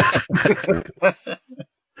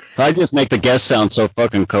 I just make the guest sound so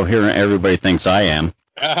fucking coherent, everybody thinks I am.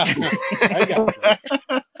 I got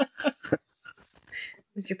it.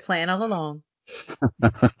 Was your plan all along?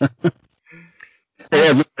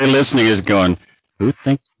 Everybody listening is going, who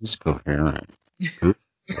thinks he's coherent? Who?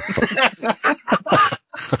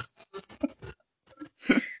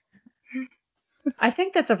 I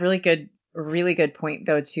think that's a really good point,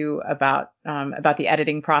 though, too, about the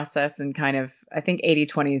editing process, and kind of, I think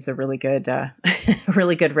 80-20 is a really good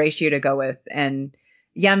really good ratio to go with. And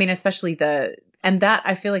yeah, I mean, especially and that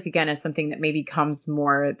I feel like, again, is something that maybe comes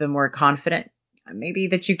the more confident maybe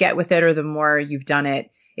that you get with it, or the more you've done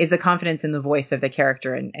it, is the confidence in the voice of the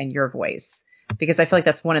character and your voice, because I feel like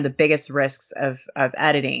that's one of the biggest risks of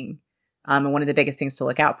editing. And one of the biggest things to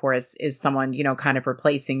look out for is someone, you know, kind of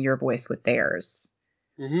replacing your voice with theirs.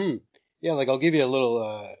 Mm-hmm. Yeah, like I'll give you a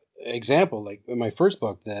little example. Like in my first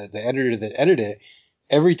book, the editor that edited it,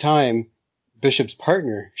 every time Bishop's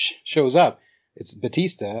partner shows up, it's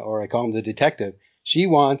Batista, or I call him the detective. She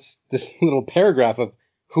wants this little paragraph of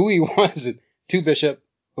who he was to Bishop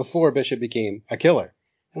before Bishop became a killer.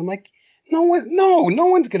 And I'm like, no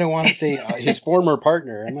one's gonna want to say his former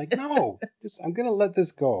partner. I'm like, no, I'm gonna let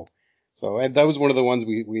this go. So that was one of the ones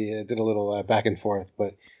we did a little back and forth,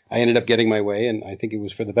 but I ended up getting my way, and I think it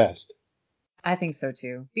was for the best. I think so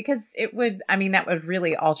too, because that would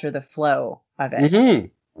really alter the flow of it.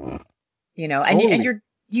 Mm-hmm. You know, totally. and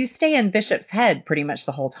you stay in Bishop's head pretty much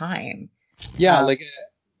the whole time. Yeah,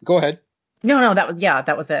 go ahead. No, that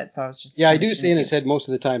was it. So I was just. Yeah, I do stay in his head most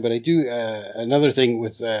of the time, but I do another thing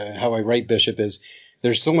with how I write Bishop is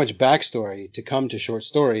there's so much backstory to come to short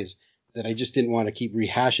stories that I just didn't want to keep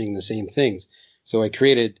rehashing the same things. So I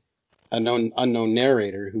created an unknown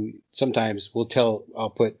narrator who sometimes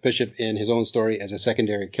I'll put Bishop in his own story as a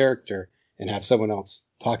secondary character and have someone else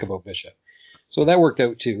talk about Bishop. So that worked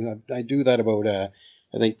out too. I do that about, I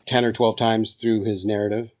think 10 or 12 times through his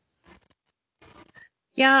narrative.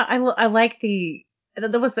 Yeah, I like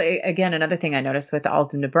that was again another thing I noticed with All of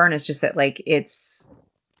Them to Burn is just that, like, it's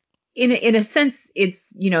in a sense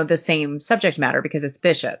it's, you know, the same subject matter because it's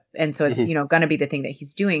Bishop, and so it's, you know, going to be the thing that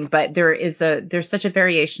he's doing, but there's such a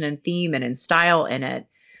variation in theme and in style in it.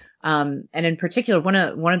 And in particular, one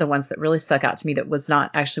of the ones that really stuck out to me that was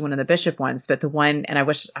not actually one of the Bishop ones, but the one, and I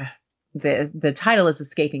wish the title is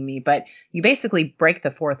escaping me, but you basically break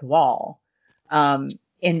the fourth wall.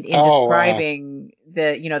 In describing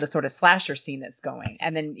the, you know, the sort of slasher scene that's going,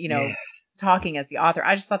 and then, you know, talking as the author.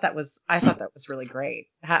 I thought that was really great.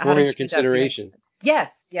 How For did your you end up doing consideration. that?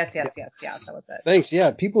 Yes. Yeah, that was it. Thanks.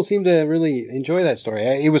 Yeah, people seem to really enjoy that story.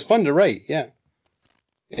 It was fun to write. Yeah,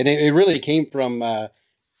 and it really came from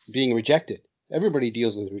being rejected. Everybody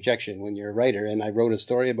deals with rejection when you're a writer, and I wrote a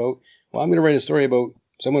story about. Well, I'm going to write a story about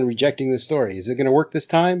someone rejecting this story. Is it going to work this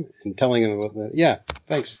time? And telling them about that. Yeah,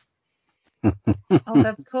 thanks. Oh,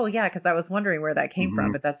 that's cool. Yeah, because I was wondering where that came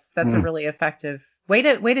from, but that's a really effective way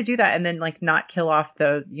to do that, and then like not kill off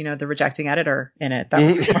the the rejecting editor in it. That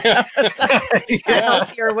was a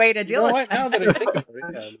healthier way to deal with it. Now that I think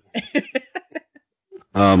about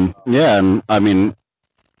it, Yeah, and I mean,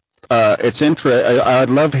 it's interesting. I'd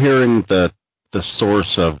love hearing the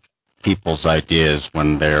source of people's ideas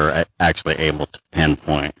when they're actually able to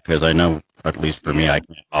pinpoint, because I know, at least for me, I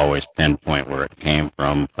can't always pinpoint where it came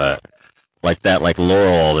from, but like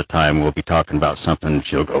Laurel all the time will be talking about something and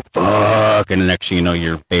she'll go, fuck, and the next thing you know,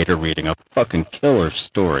 you're beta reading a fucking killer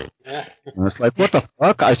story. Yeah. And it's like, what the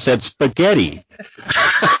fuck? I said spaghetti.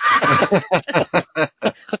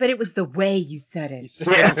 But it was the way you said it.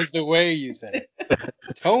 It was the way you said it.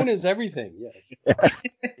 Tone is everything. Yes.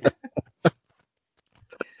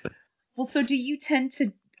 Well, so do you tend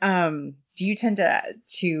to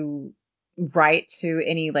write to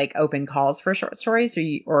any like open calls for short stories,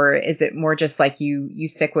 or is it more just like you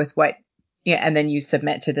stick with what and then you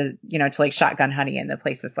submit to the to like Shotgun Honey and the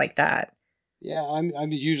places like that? Yeah,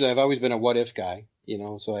 I've always been a what if guy,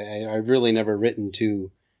 so I've really never written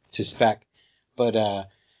to spec, but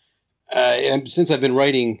and since I've been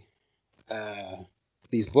writing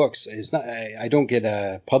these books, it's not I don't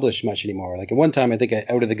get published much anymore. Like at one time, I think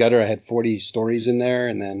Out of the Gutter I had 40 stories in there,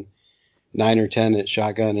 and then 9 or 10 at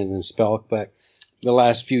Shotgun and then Spelk. But the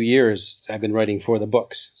last few years, I've been writing for the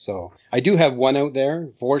books. So I do have one out there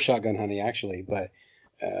for Shotgun Honey, actually, but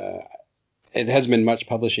it hasn't been much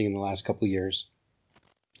publishing in the last couple of years.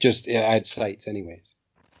 Just at sites, anyways.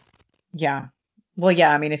 Yeah. Well,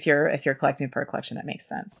 yeah. I mean, if you're collecting for a collection, that makes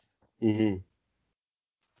sense. Mm-hmm.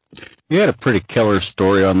 You had a pretty killer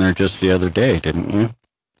story on there just the other day, didn't you?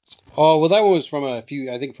 Oh, well, that one was from I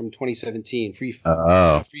think from 2017, Free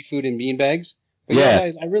Food and Beanbags. But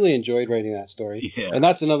yeah, I really enjoyed writing that story. Yeah. And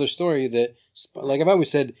that's another story that, like I've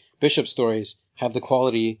always said, Bishop stories have the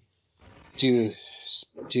quality to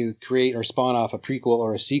create or spawn off a prequel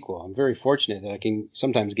or a sequel. I'm very fortunate that I can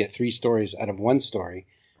sometimes get 3 stories out of one story.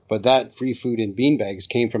 But that Free Food and Beanbags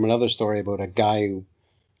came from another story about a guy who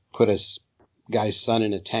put a guy's son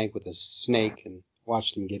in a tank with a snake and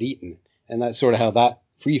watched him get eaten. And that's sort of how that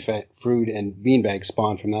Free Food and Beanbag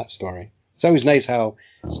spawned from that story. It's always nice how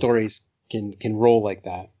stories can roll like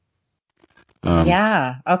that.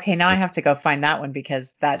 Yeah. Okay. Now I have to go find that one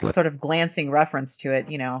because that sort of glancing reference to it,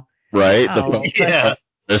 Right. Oh,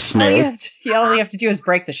 the snake. All you have to do is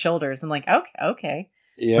break the shoulders. I'm like, okay.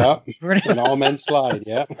 Yeah. And all men slide.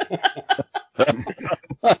 Yeah.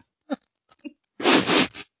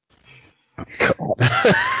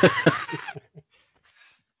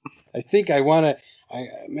 I think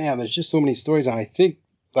there's just so many stories. I think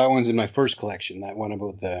that one's in my first collection, that one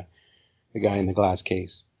about the guy in the glass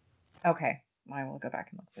case. Okay. I will go back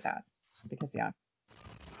and look for that because, yeah.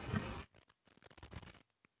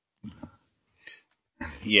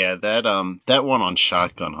 Yeah, that one on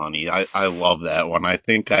Shotgun Honey, I love that one. I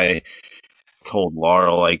think I told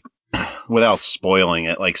Laura, like, without spoiling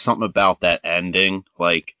it, like something about that ending,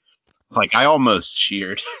 like I almost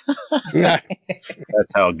cheered.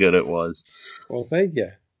 That's how good it was. Well, thank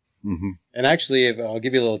you. Mm-hmm. And actually, I'll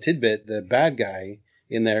give you a little tidbit. The bad guy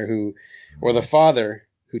in there or the father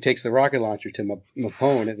who takes the rocket launcher to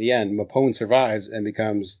Mapone at the end, Mapone survives and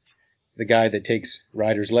becomes the guy that takes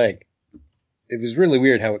Ryder's leg. It was really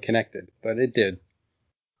weird how it connected, but it did.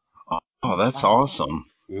 Oh, that's awesome.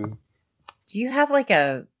 Mm-hmm. Do you have like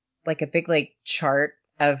a big like chart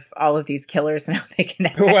of all of these killers and how they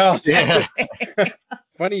connect? Well, yeah.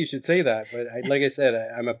 Funny you should say that, but like I said,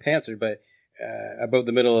 I'm a pantser. But about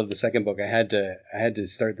the middle of the second book, I had to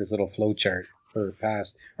start this little flow chart for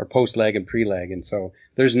past or post leg and pre leg, and so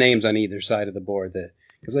there's names on either side of the board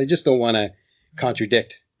because I just don't want to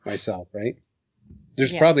contradict myself, right?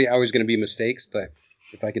 There's probably always going to be mistakes, but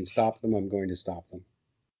if I can stop them, I'm going to stop them.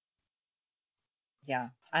 Yeah,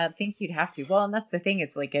 I think you'd have to. Well, and that's the thing.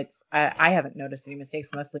 It's like I haven't noticed any mistakes.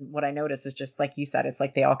 Mostly what I notice is just like you said, it's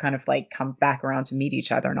like they all kind of like come back around to meet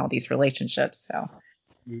each other in all these relationships. So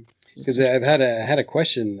because I've had a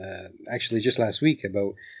question actually just last week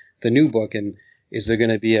about the new book and is there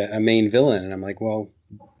going to be a main villain? And I'm like, well,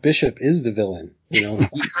 Bishop is the villain.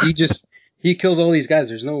 He kills all these guys.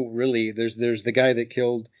 There's no really there's the guy that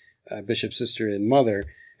killed Bishop's sister and mother.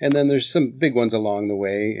 And then there's some big ones along the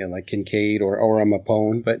way, like Kincaid or Aura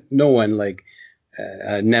Mapone, but no one like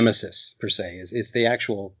Nemesis per se. It's the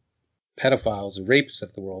actual pedophiles and rapists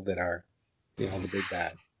of the world that are, the big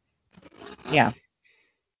bad. Yeah.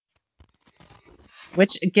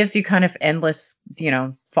 Which gives you kind of endless,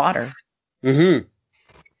 fodder. Mm-hmm.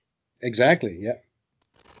 Exactly. Yeah.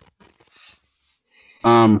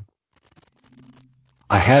 I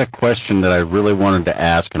had a question that I really wanted to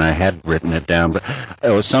ask, and I had written it down, but it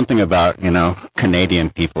was something about, Canadian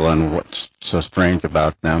people and what's so strange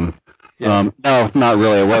about them. Yes. No, not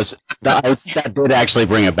really. It was that did actually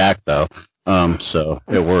bring it back though. So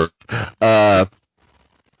it worked. I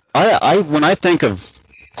when I think of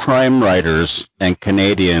crime writers and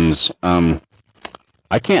Canadians,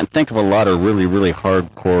 I can't think of a lot of really, really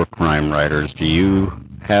hardcore crime writers. Do you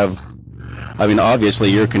have? I mean,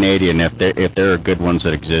 obviously you're Canadian. If there are good ones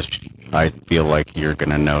that exist, I feel like you're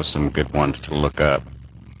gonna know some good ones to look up.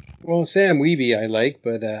 Well, Sam Wiebe I like,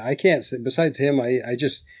 but I can't say. Besides him, I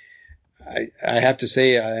have to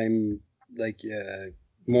say I'm like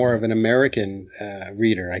more of an American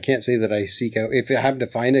reader. I can't say that I seek out. If I happen to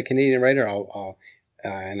find a Canadian writer, I'll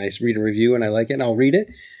and I read a review and I like it, and I'll read it.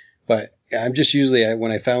 But I'm just usually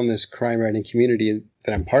when I found this crime writing community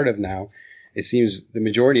that I'm part of now, it seems the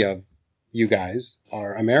majority of you guys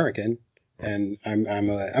are American, and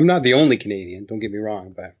I'm not the only Canadian. Don't get me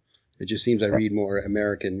wrong, but it just seems I read more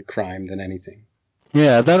American crime than anything.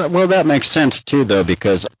 Yeah, that makes sense too, though,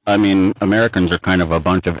 because I mean, Americans are kind of a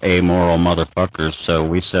bunch of amoral motherfuckers, so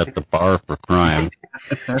we set the bar for crime.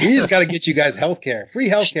 We just got to get you guys healthcare, free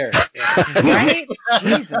healthcare, right?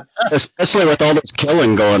 Jesus, especially with all this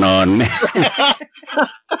killing going on.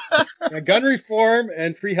 Gun reform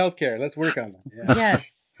and free healthcare. Let's work on that. Yeah. Yes,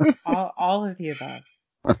 all of the above.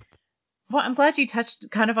 Well, I'm glad you touched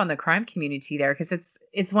kind of on the crime community there, because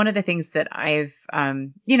it's one of the things that I've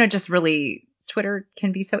just really. Twitter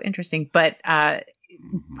can be so interesting, but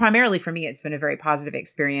primarily for me, it's been a very positive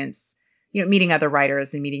experience, meeting other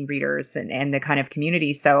writers and meeting readers and the kind of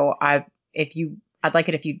community. So I'd like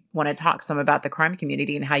it if you want to talk some about the crime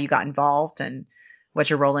community and how you got involved and what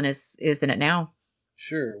your role is in it now.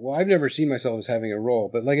 Sure. Well, I've never seen myself as having a role,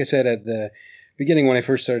 but like I said at the beginning when I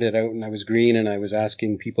first started out and I was green and I was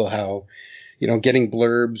asking people how, getting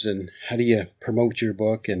blurbs and how do you promote your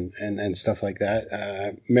book and stuff like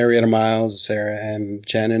that. Marietta Miles, Sarah M.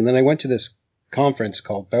 Chen, and then I went to this conference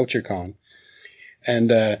called BoucherCon,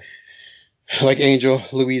 and like Angel,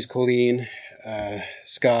 Louise Colleen,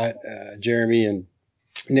 Scott, Jeremy, and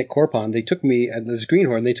Nick Corpon, they took me at this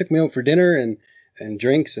Greenhorn. They took me out for dinner and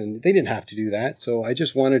drinks, and they didn't have to do that. So I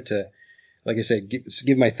just wanted to, like I said,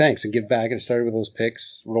 give my thanks and give back. And it started with those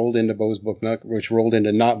picks, rolled into Bo's Book Nook, which rolled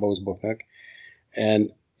into Not Bo's Book Nook.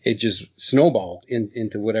 And it just snowballed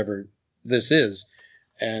into whatever this is.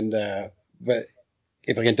 And, but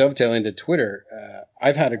if I can dovetail into Twitter,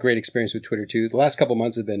 I've had a great experience with Twitter too. The last couple of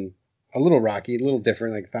months have been a little rocky, a little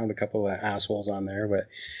different. I found a couple of assholes on there,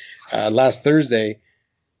 but, last Thursday,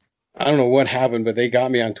 I don't know what happened, but they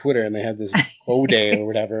got me on Twitter and they had this Bo Day or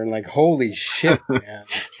whatever. And like, holy shit, man.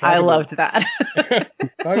 I loved that.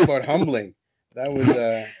 Talk about humbling. That was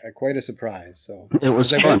quite a surprise. So it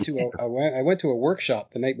was fun. I went to a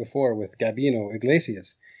workshop the night before with Gabino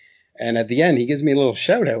Iglesias, and at the end he gives me a little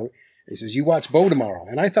shout out. He says, "You watch Bo tomorrow,"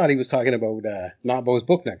 and I thought he was talking about Not Bo's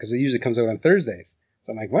Book Nook because it usually comes out on Thursdays.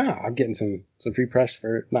 So I'm like, wow, I'm getting some free press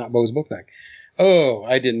for Not Bo's Book Nook. Oh,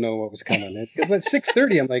 I didn't know what was coming because at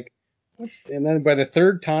 6:30 I'm like, what's? And then by the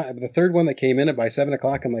third one that came in at by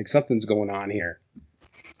 7:00 I'm like, something's going on here.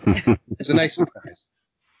 It was a nice surprise.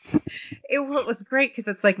 It was great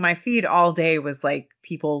because it's like my feed all day was like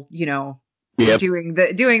people, Yep.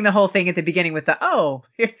 doing the whole thing at the beginning with the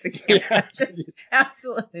here's the camera. Yeah. Just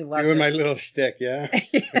absolutely loved doing it. my little shtick, yeah.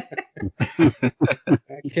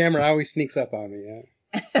 That camera always sneaks up on me,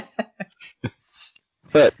 yeah.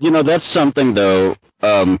 But that's something though.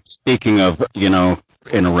 Speaking of in a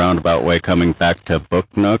roundabout way, coming back to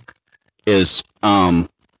Book Nook, is I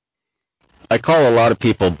call a lot of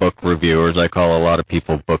people book reviewers. I call a lot of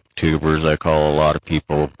people booktubers. I call a lot of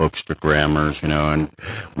people bookstagrammers, and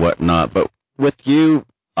whatnot. But with you,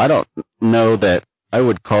 I don't know that I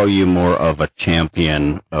would call you more of a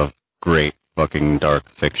champion of great fucking dark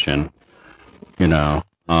fiction, Well,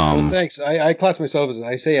 thanks. I class myself as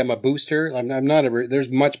I say I'm a booster. I'm not there's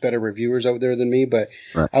much better reviewers out there than me, but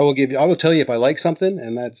right. I will tell you if I like something,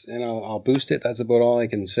 and I'll boost it. That's about all I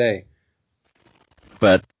can say.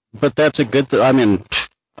 But that's a good thing. I mean,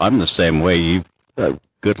 I'm the same way.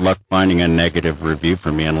 Good luck finding a negative review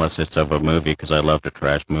for me unless it's of a movie because I love to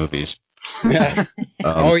trash movies. Yeah.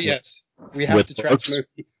 Oh, yes. We have to trash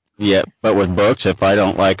movies. Yeah, but with books, if I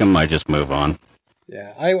don't like them, I just move on.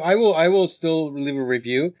 Yeah, I will still leave a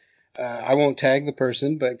review. I won't tag the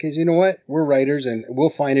person, but because you know what, we're writers and we'll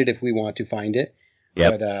find it if we want to find it.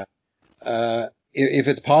 Yep. But if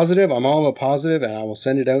it's positive, I'm all about positive, and I will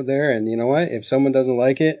send it out there. And you know what, if someone doesn't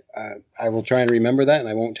like it, I will try and remember that, and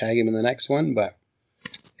I won't tag him in the next one. But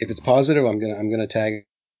if it's positive, I'm gonna tag.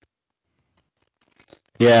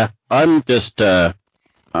 Yeah, I'm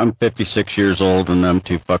 56 years old, and I'm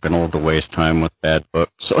too fucking old to waste time with bad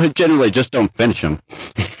books. So I generally just don't finish them.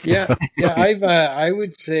 Yeah. I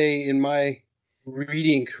would say in my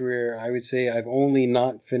reading career, I would say I've only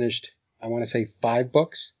not finished, I want to say 5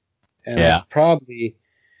 books. And Yeah. I've probably,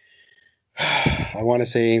 I want to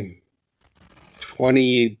say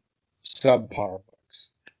 20 subpar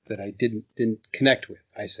books that I didn't connect with,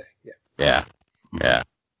 I say. Yeah. Yeah.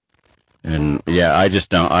 And yeah, I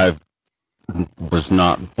was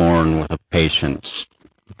not born with a patience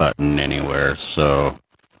button anywhere. So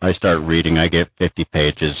I start reading, I get 50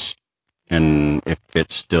 pages, and if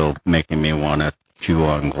it's still making me want to chew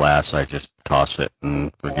on glass, I just toss it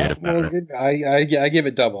and forget about it. Good. I give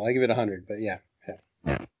it double. I give it 100, but yeah.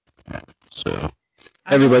 So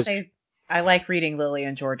I will everybody, say I like reading Lily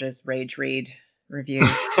and George's Rage Read reviews.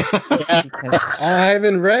 I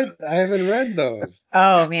haven't read those.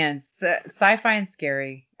 Oh man, sci-fi and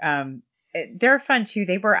scary. They're fun too.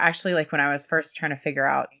 They were actually like when I was first trying to figure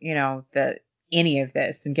out, any of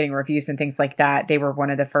this and getting reviews and things like that. They were one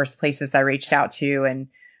of the first places I reached out to, and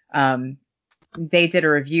they did a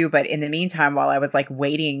review. But in the meantime, while I was like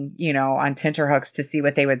waiting, on tenterhooks to see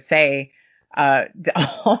what they would say,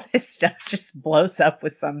 all this stuff just blows up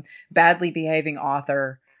with some badly behaving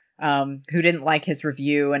author who didn't like his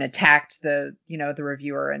review and attacked the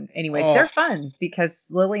reviewer. And anyways, They're fun because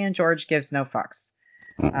Lily and George gives no fucks.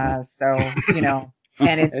 And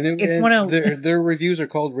it's one of their reviews are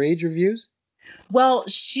called rage reviews. Well,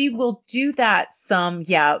 she will do that some.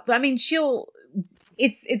 Yeah. I mean,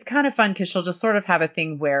 it's kind of fun because she'll just sort of have a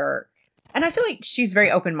thing where, and I feel like she's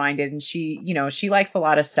very open-minded and she likes a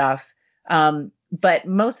lot of stuff. But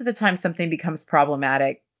most of the time something becomes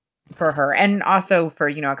problematic for her and also for,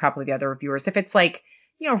 a couple of the other reviewers. If it's like,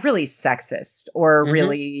 really sexist or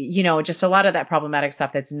really, just a lot of that problematic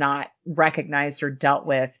stuff that's not recognized or dealt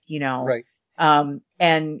with, Right.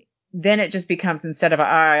 And then it just becomes instead of,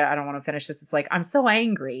 I don't want to finish this. It's like, I'm so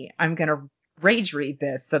angry. I'm going to rage read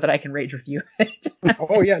this so that I can rage review it.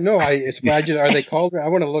 Oh yeah. No, are they called? I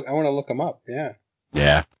want to look them up. Yeah.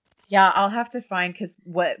 Yeah. Yeah. I'll have to find, cause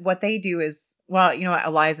what they do is, well, what,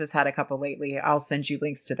 Eliza's had a couple lately. I'll send you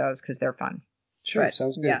links to those cause they're fun. Sure.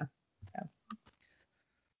 Sounds good.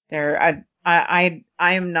 Yeah. I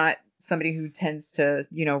am not somebody who tends to,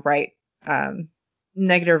 write,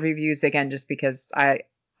 negative reviews again, just because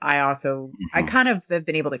I also, I kind of have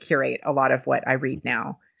been able to curate a lot of what I read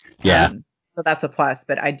now. Yeah. So that's a plus,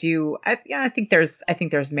 but I think there's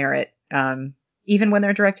merit, even when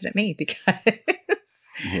they're directed at me because,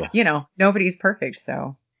 nobody's perfect.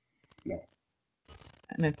 So, no.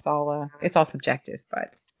 And it's all subjective,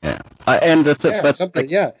 but. Yeah. And but something,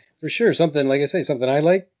 for sure. Something, like I say, something I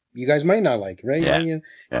like, you guys might not like, right? Yeah.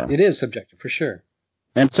 It is subjective for sure.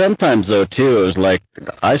 And sometimes though too, it was like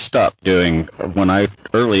I stopped doing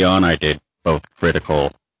early on I did both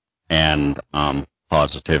critical and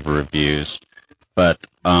positive reviews, but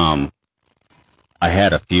I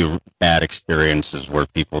had a few bad experiences where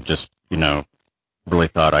people just really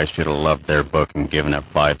thought I should have loved their book and given it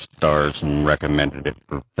 5 stars and recommended it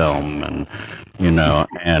for film, and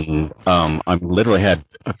and I literally had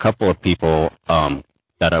a couple of people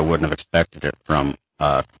that I wouldn't have expected it from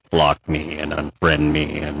block me and unfriend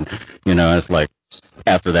me, and it's like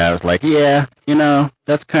after that I was like, yeah,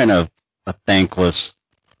 that's kind of a thankless,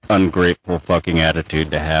 ungrateful fucking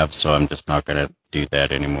attitude to have, so I'm just not gonna do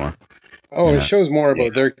that anymore. Oh, it shows more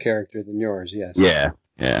about their character than yours, yes. Yeah.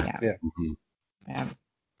 Mm-hmm. Yeah.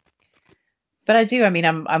 But I do. I mean,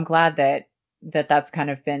 I'm glad that's kind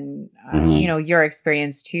of been, your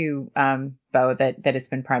experience too, Bo, that it's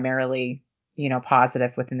been primarily,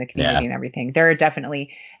 positive within the community and everything. There are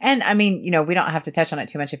definitely, and I mean, we don't have to touch on it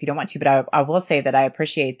too much if you don't want to, but I will say that I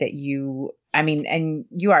appreciate that and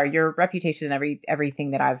your reputation and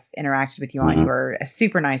everything that I've interacted with you on, you are a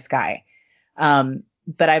super nice guy.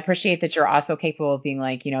 But I appreciate that you're also capable of being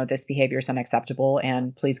like, this behavior is unacceptable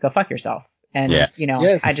and please go fuck yourself. And, yes.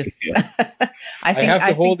 I just, I have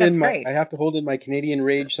to hold in my Canadian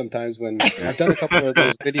rage sometimes when I've done a couple of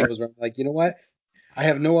those videos where I'm like, you know what? I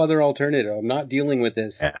have no other alternative. I'm not dealing with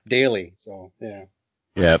this daily. So, yeah.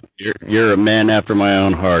 Yeah. You're a man after my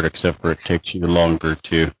own heart, except for it takes you longer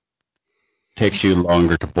to. takes you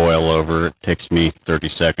longer to boil over. It takes me 30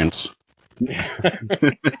 seconds.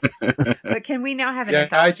 But can we now have an Yeah,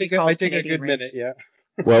 anthology called I take a Canadian good Rage? minute, yeah.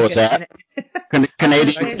 What was that?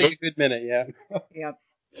 Canadian. I take a good minute, yeah. Yep.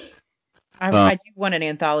 I do want an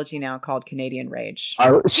anthology now called Canadian Rage.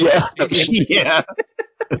 Yeah. Yeah.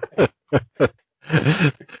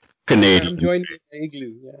 Canadian. I'm joining the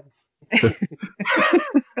igloo, yeah.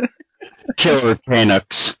 Killer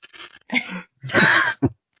Canucks.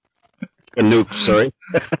 Canucks, sorry.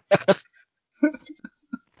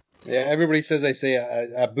 Yeah, everybody says I say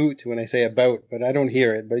a boot when I say about, but I don't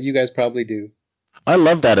hear it, but you guys probably do. I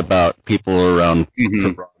love that about people around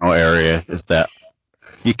Mhm. Toronto area, is that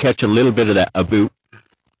you catch a little bit of that about,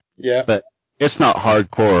 Yeah. but it's not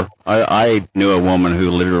hardcore. I knew a woman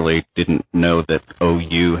who literally didn't know that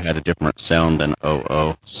OU had a different sound than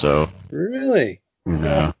OO, so, Really? you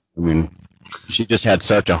know, I mean, she just had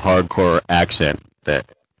such a hardcore accent that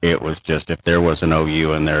it was just, if there was an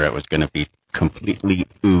OU in there, it was going to be completely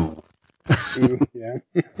ooh. Ooh, yeah.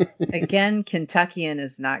 Again, Kentuckian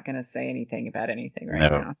is not going to say anything about anything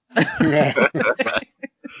right No. now.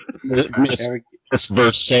 Miss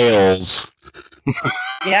Versailles.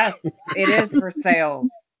 Yes, it is for sales.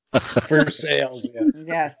 For sales, yes.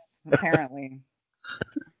 Yes, apparently.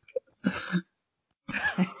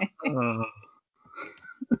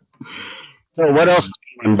 So what else,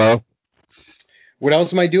 Bo? What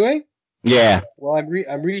else am I doing? Yeah. Well, I'm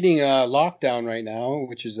reading Lockdown right now,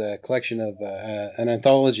 which is a collection of an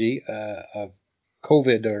anthology of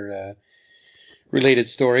COVID or related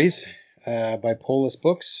stories by Polis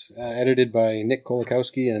Books, edited by Nick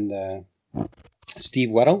Kolakowski and Steve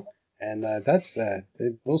Weddle. And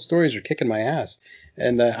those stories are kicking my ass.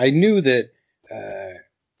 And I knew that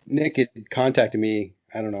Nick had contacted me,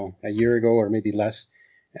 I don't know, a year ago or maybe less.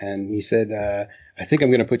 And he said, I think I'm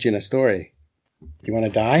going to put you in a story. Do you want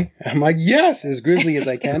to die? I'm like, yes, as grisly as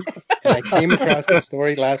I can. And I came across the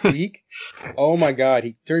story last week. Oh my God,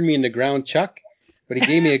 he turned me into ground chuck, but he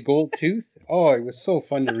gave me a gold tooth. Oh, it was so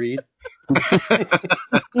fun to read.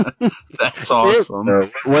 That's awesome.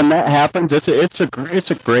 When that happens, it's a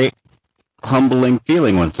great humbling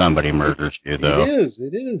feeling when somebody murders you, though. It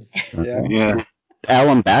is. Yeah. Yeah.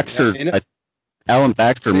 Alan Baxter, Yeah, Alan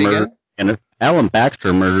Baxter Say murdered, again? and Alan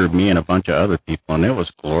Baxter murdered me and a bunch of other people, and it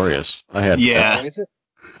was glorious. I had Yeah. Oh, is it?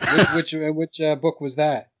 Which book was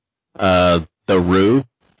that? The Rue.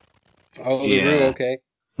 Oh, The Yeah. Rue. Okay.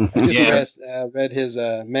 I just Yeah. read his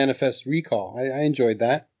Manifest Recall. I enjoyed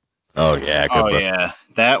that. Oh yeah, good Oh book. yeah.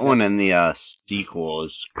 That one and the sequel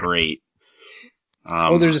is great.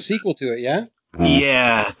 There's a sequel to it, yeah?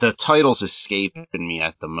 Yeah, the title's escaping me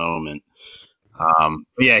at the moment. But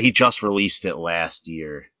yeah, he just released it last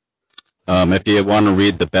year. If you want to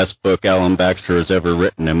read the best book Alan Baxter has ever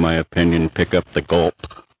written, in my opinion, pick up The Gulp.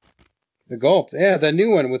 The Gulp. Yeah, the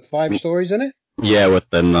new one with 5 stories in it? Yeah, with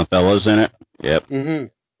the novellas in it. Yep. Mm-hmm.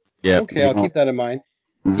 Yep. Okay, I'll keep that in mind.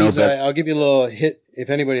 No bet. I'll give you a little hit if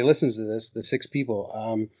anybody listens to this, the 6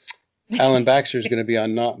 people. Alan Baxter is going to be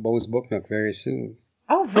on Not Bo's Book Nook very soon.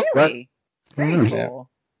 Oh, really? Very Yeah. cool.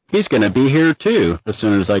 He's going to be here, too, as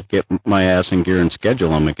soon as I get my ass in gear and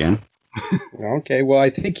schedule him again. Okay, well, I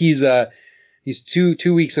think he's 2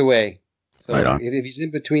 weeks away. So Right on. if he's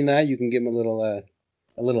in between that, you can give him a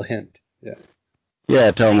little hint. Yeah.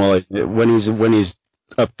 Yeah, tell him when he's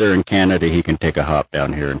up there in Canada, he can take a hop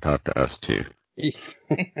down here and talk to us, too.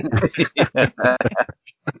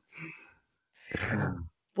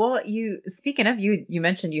 Well, speaking of you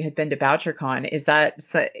mentioned you had been to BoucherCon. Is that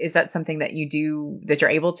something that that you're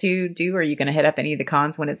able to do? Are you going to hit up any of the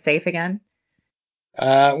cons when it's safe again?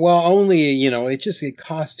 Well, only, it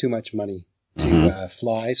costs too much money to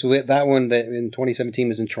fly. So that one that in 2017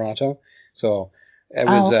 was in Toronto. So it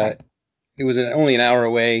was okay. it was only an hour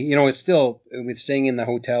away. It's still, with staying in the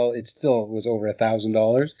hotel, it still was over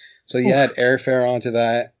 $1,000. So you add airfare onto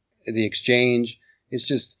that, the exchange. It's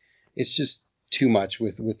just too much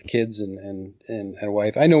with kids and a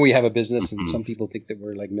wife. I know we have a business, and some people think that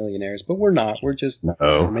we're like millionaires, but we're not. We're just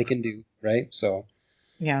we're making do, right? So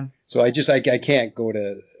yeah. So I can't go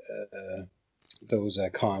to those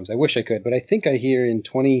cons. I wish I could, but I think I hear in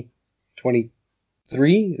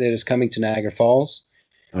 2023 that it's coming to Niagara Falls.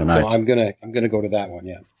 Oh, nice. So I'm gonna go to that one.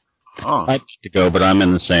 Yeah. Oh. I'd like to go, but I'm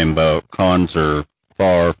in the same boat. Cons are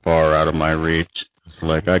far, far out of my reach. It's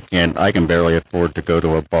like I can barely afford to go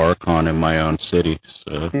to a bar con in my own city.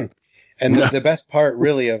 So. And the best part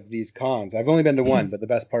really of these cons, I've only been to one, but the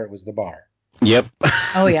best part was the bar. Yep.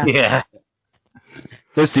 Oh yeah. Yeah.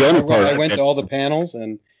 That's the only part. I went to all the panels,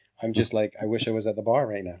 and I'm just like, I wish I was at the bar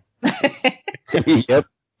right now. Yep.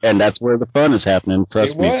 And that's where the fun is happening.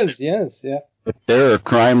 Trust me. It was, yes, yeah. if there are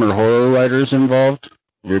crime or horror writers involved,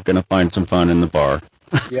 you're gonna find some fun in the bar.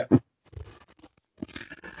 Yeah.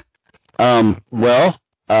 Well,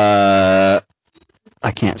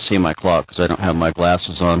 I can't see my clock because I don't have my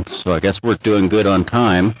glasses on, so I guess we're doing good on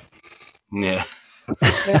time. Yeah. I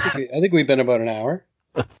think we've been about an hour.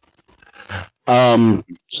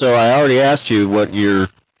 So I already asked you what your,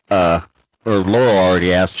 or Laurel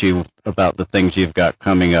already asked you about the things you've got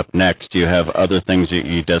coming up next. Do you have other things that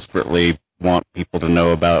you desperately want people to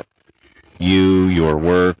know about you, your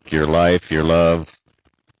work, your life, your love?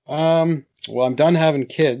 Well, I'm done having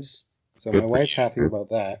kids, so Good my for wife's you. happy about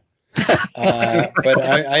that. But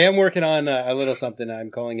I am working on a little something. I'm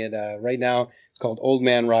calling it, right now, it's called Old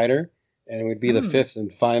Man Rider, and it would be the fifth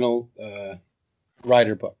and final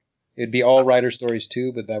Rider book. It'd be all Rider stories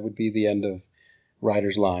too, but that would be the end of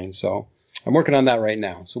Rider's line. So I'm working on that right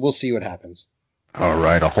now. So we'll see what happens. All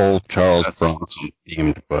right, a whole Charles That's Bronson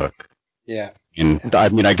themed book. Yeah. And I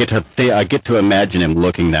mean, I get to imagine him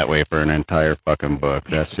looking that way for an entire fucking book.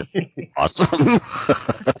 That's just awesome.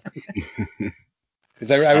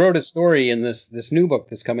 Because I wrote a story in this new book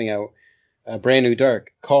that's coming out, Brand New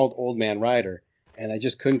Dark, called Old Man Rider, and I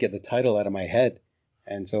just couldn't get the title out of my head,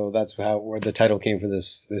 and so that's where the title came for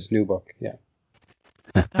this new book. Yeah.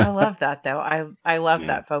 I love that though. I love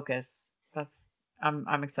that focus.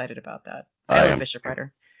 I'm excited about that. I I love am. Bishop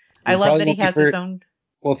Rider. It I love probably that he won't be has his own.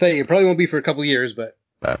 Well, it probably won't be for a couple of years, but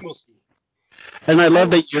we'll see. And I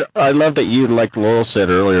love that you, like Laurel said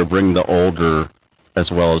earlier, bring the older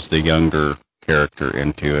as well as the younger character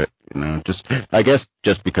into it. You know, I guess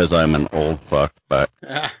just because I'm an old fuck, but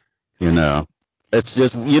you know, it's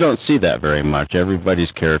just you don't see that very much.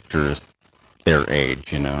 Everybody's character is their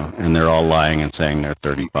age, you know, and they're all lying and saying they're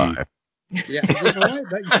 35. Yeah, you know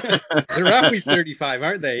what? They're always 35,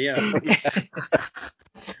 aren't they? Yeah.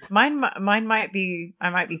 Mine might be.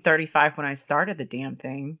 I might be 35 when I started the damn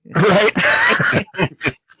thing. Right.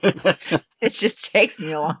 It just takes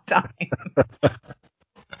me a long time.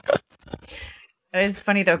 It's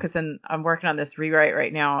funny though, because then I'm working on this rewrite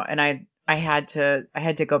right now, and I had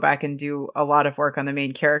to go back and do a lot of work on the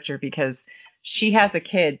main character because she has a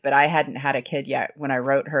kid, but I hadn't had a kid yet when I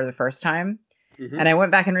wrote her the first time. Mm-hmm. And I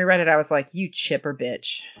went back and reread it. I was like, you chipper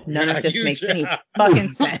bitch. None of this makes any fucking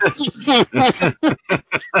sense.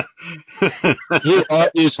 You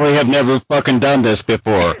obviously have never fucking done this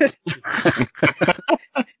before.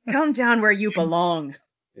 Come down where you belong.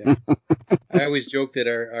 Yeah. I always joke that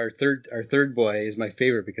our third boy is my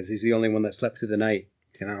favorite because he's the only one that slept through the night.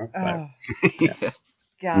 You know. Oh, Yeah.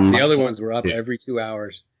 God. The other ones were up every 2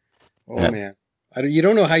 hours. Oh man, you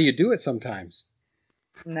don't know how you do it sometimes.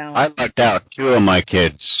 No. I lucked out. 2 of my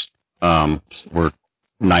kids were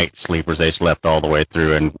night sleepers. They slept all the way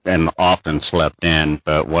through and often slept in,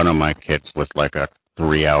 but one of my kids was like a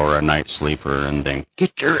 3-hour a night sleeper and then,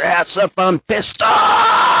 get your ass up, I'm pissed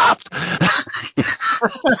off!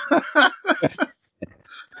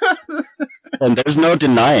 And there's no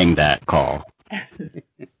denying that call.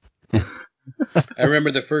 I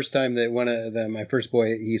remember the first time that my first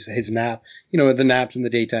boy, his nap, you know, the naps in the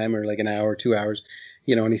daytime are like an hour, 2 hours,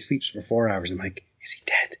 you know, and he sleeps for 4 hours. I'm like, is he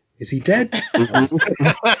dead? Is he dead?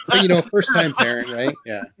 But, you know, first time parent, right?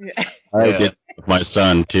 Yeah. I did with my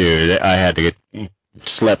son too. I had to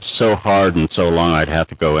slept so hard and so long I'd have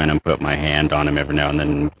to go in and put my hand on him every now and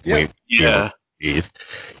then. Wait, breathe.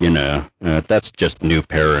 You know, that's just new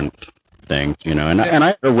parent things, you know. And I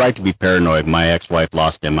have a right to be paranoid. My ex-wife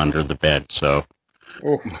lost him under the bed, so.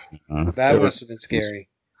 Oh, that must have been scary.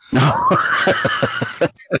 No.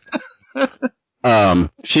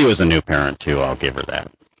 She was a new parent too. I'll give her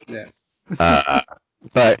that. Yeah.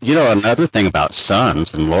 But, you know, another thing about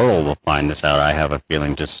sons, and Laurel will find this out, I have a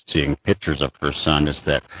feeling just seeing pictures of her son, is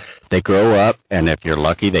that they grow up, and if you're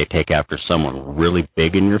lucky, they take after someone really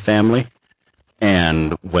big in your family.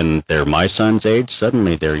 And when they're my son's age,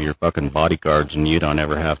 suddenly they're your fucking bodyguards, and you don't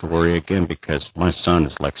ever have to worry again, because my son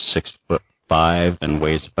is like 6'5" and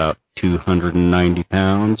weighs about 290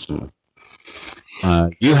 pounds.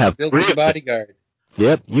 And you have built three a bodyguard.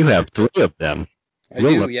 Yep, you have 3 of them. I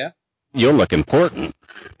do, yeah. You'll look important.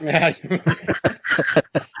 I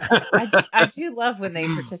do love when they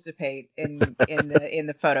participate in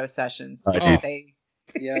the photo sessions.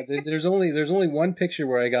 Yeah, there's only one picture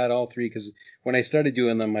where I got all 3 because when I started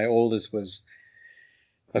doing them, my oldest must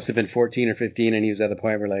have been 14 or 15, and he was at the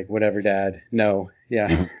point where like, whatever, Dad, no, yeah.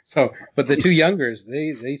 Mm-hmm. So, but the 2 youngers,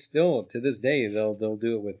 they still to this day they'll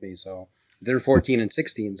do it with me. So they're 14 and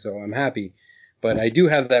 16, so I'm happy. But I do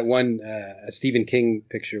have that one a Stephen King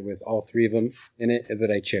picture with all 3 of them in it that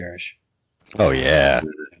I cherish. Oh yeah,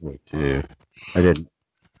 me too. I didn't.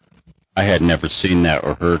 I had never seen that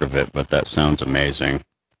or heard of it, but that sounds amazing.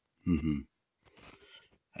 Mm-hmm.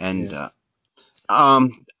 And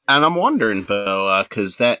and I'm wondering, Bo,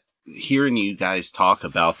 because hearing you guys talk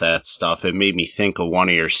about that stuff, it made me think of one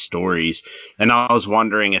of your stories, and I was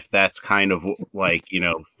wondering if that's kind of like,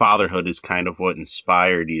 fatherhood is kind of what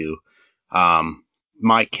inspired you.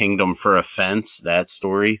 My Kingdom for Offense, that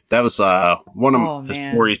story, that was one of the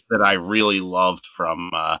stories that I really loved from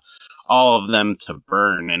All of Them to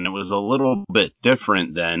Burn, and it was a little bit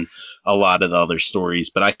different than a lot of the other stories,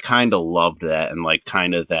 but I kind of loved that, and like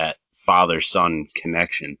kind of that father-son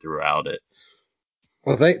connection throughout it.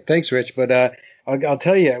 Well, thanks, Rich. But I'll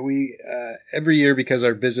tell you, we every year, because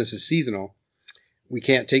our business is seasonal, we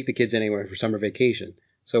can't take the kids anywhere for summer vacation.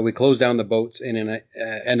 So we close down the boats in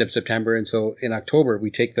end of September, and so in October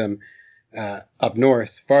we take them up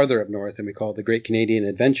north, farther up north, and we call it the Great Canadian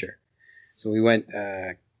Adventure. So we went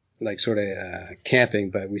camping,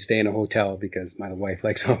 but we stay in a hotel because my wife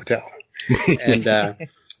likes a hotel, and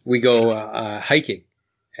we go hiking.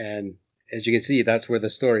 And as you can see, that's where the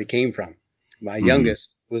story came from. My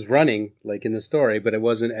youngest was running like in the story, but it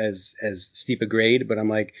wasn't as steep a grade. But I'm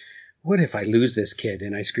like, what if I lose this kid?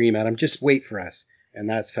 And I scream at him, just wait for us. And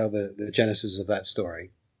that's how the genesis of that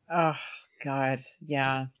story. Oh, God.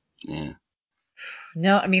 Yeah. Yeah.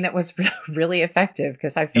 No, I mean, that was really effective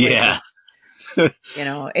because I feel like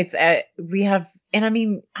it's, we have, and I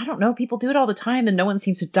mean, I don't know, people do it all the time and no one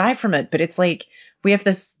seems to die from it, but it's like, we have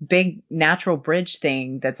this big natural bridge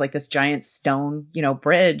thing that's like this giant stone,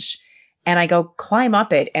 bridge. And I go climb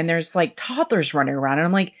up it and there's like toddlers running around and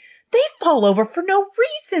I'm like, they fall over for no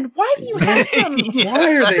reason. Why do you have them?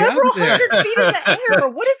 Why are they several up there? hundred feet in the air?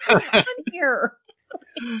 What is going on here?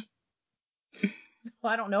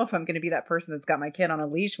 Well, I don't know if I'm going to be that person that's got my kid on a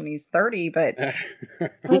leash when he's 30, but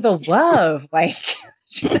for the love, like,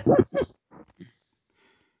 just...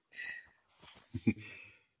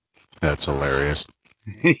 That's hilarious.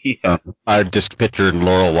 Yeah. I just pictured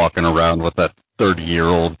Laurel walking around with that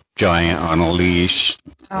 30-year-old giant on a leash.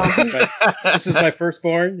 This is my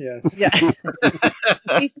firstborn, yes. Yeah.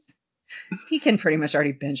 He can pretty much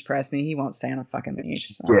already bench press me. He won't stay on a fucking leash.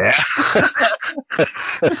 So. Yeah.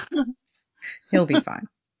 He'll be fine.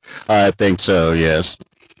 I think so, yes.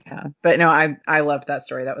 Yeah. But no, I loved that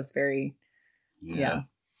story. That was very,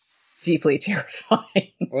 deeply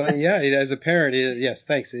terrifying. Well, yeah, as a parent, yes,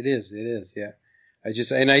 thanks. It is, yeah. I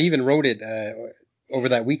even wrote it over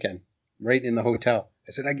that weekend, right in the hotel.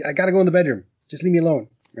 I said, I got to go in the bedroom. Just leave me alone.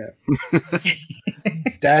 Yeah.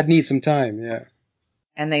 Dad needs some time, yeah.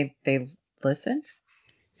 And they listened?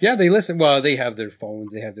 Yeah, they listen. Well, they have their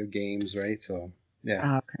phones, they have their games, right? So, yeah.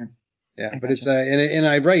 Oh, okay. Yeah, but it's and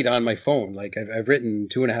I write on my phone. Like I've written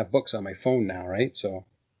 2.5 books on my phone now, right? So.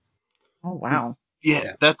 Oh wow.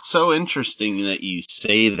 Yeah, that's so interesting that you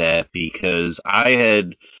say that because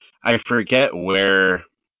I forget where.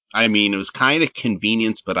 I mean, it was kind of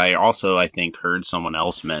convenience, but I think heard someone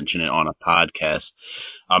else mention it on a podcast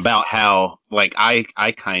about how like I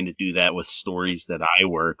kind of do that with stories that I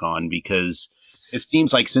work on because it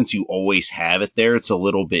seems like since you always have it there, it's a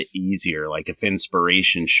little bit easier. Like if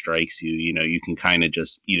inspiration strikes you, you can kind of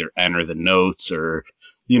just either enter the notes or,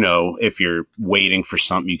 if you're waiting for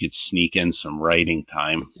something, you could sneak in some writing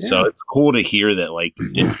time. Yeah. So it's cool to hear that like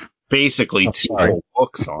it's basically 2 whole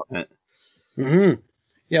books on it. Mm-hmm.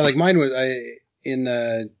 Yeah, like mine was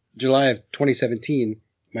in July of 2017,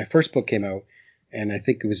 my first book came out, and I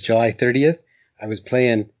think it was July 30th. I was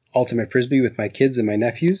playing Ultimate Frisbee with my kids and my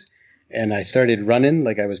nephews, and I started running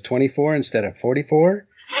like I was 24 instead of 44,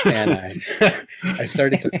 and I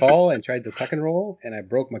started to fall and tried to tuck and roll, and I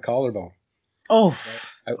broke my collarbone. Oh.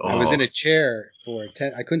 So I was in a chair for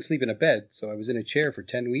 10. I couldn't sleep in a bed, so I was in a chair for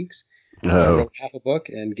 10 weeks. So I wrote half a book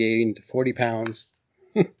and gained 40 pounds.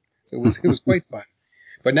 So it was quite fun.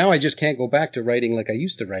 But now I just can't go back to writing like I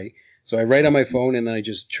used to write. So I write on my phone and then I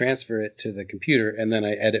just transfer it to the computer and then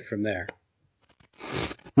I edit from there.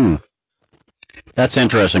 That's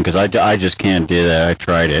interesting because I just can't do that. I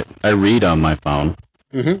tried it. I read on my phone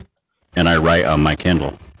and I write on my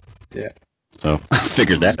Kindle. Yeah. So I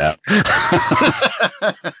figured that out.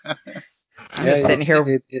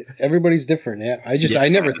 Everybody's different. Yeah. I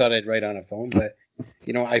never thought I'd write on a phone, but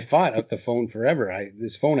I fought up the phone forever.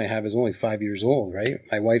 This phone I have is only 5 years old, right?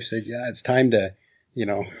 My wife said, yeah, it's time to,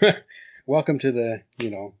 welcome to the,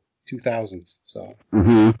 2000s. So,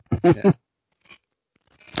 yeah.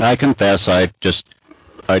 I confess, I just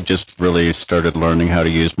really started learning how to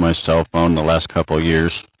use my cell phone the last couple of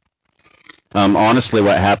years. Honestly,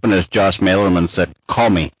 what happened is Josh Malerman said, call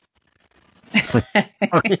me. Like,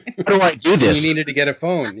 how do I do this? You needed to get a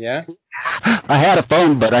phone, yeah? I had a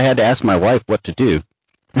phone, but I had to ask my wife what to do.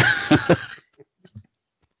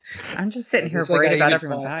 I'm just sitting here It's like worried I about even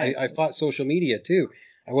everyone's fought, eyes. I fought social media too.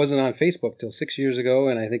 I wasn't on Facebook till 6 years ago,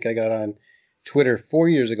 and I think I got on Twitter 4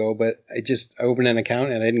 years ago, but I opened an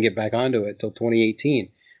account and I didn't get back onto it till 2018.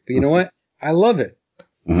 But you know what? I love it.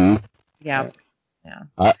 Mm-hmm. Yeah.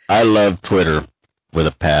 I love Twitter with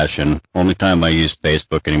a passion. Only time I use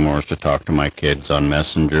Facebook anymore is to talk to my kids on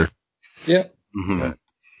Messenger. Yep.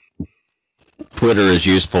 Mm-hmm. Twitter is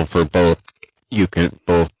useful for both. You can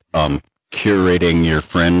both curating your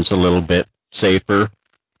friends a little bit safer,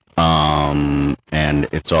 and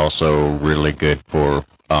it's also really good for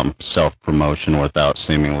self-promotion without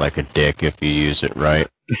seeming like a dick if you use it right.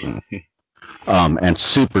 And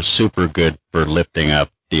super, super good for lifting up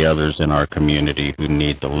the others in our community who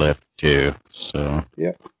need the lift too. So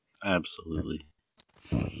Absolutely.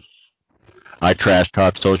 I trash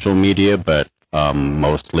talk social media, but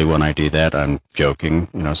mostly when I do that, I'm joking.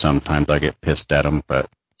 Sometimes I get pissed at them, but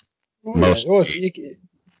most.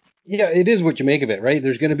 Yeah, it is what you make of it, right?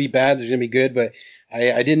 There's going to be bad, there's going to be good, but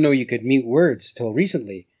I didn't know you could mute words till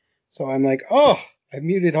recently. So I'm like, oh, I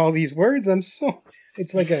muted all these words.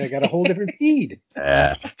 It's like I got a whole different feed.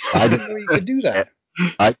 I didn't know you could do that.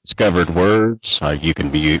 I discovered words. You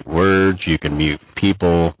can mute words. You can mute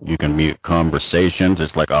people. You can mute conversations.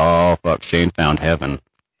 It's like, oh, fuck, Shane found heaven.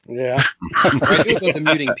 Yeah. I knew about the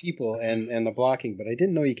muting people and the blocking, but I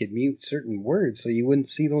didn't know you could mute certain words so you wouldn't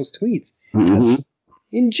see those tweets. Mm-hmm. That's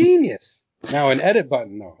ingenious. Now, an edit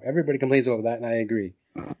button, though. Everybody complains about that, and I agree.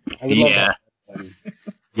 I would love that button.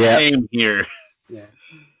 Yeah. Same here. Yeah.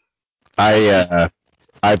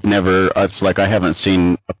 I've never, it's like I haven't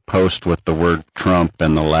seen a post with the word Trump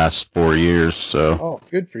in the last 4 years, so. Oh,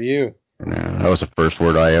 good for you. Yeah, that was the first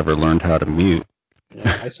word I ever learned how to mute.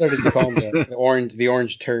 Yeah, I started to call him the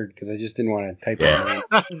orange turd because I just didn't want to type that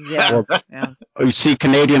in. Yeah. You see,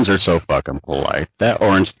 Canadians are so fucking polite. That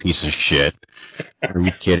orange piece of shit. Are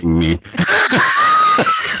you kidding me?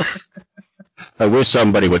 I wish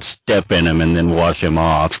somebody would step in him and then wash him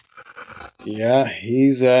off. Yeah,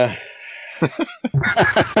 he's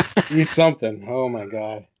he's something. Oh my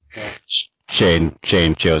god. Yeah.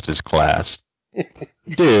 Shane chose his class.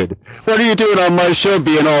 Dude, what are you doing on my show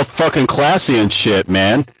being all fucking classy and shit,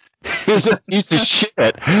 man? He's a piece of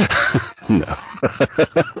shit. No.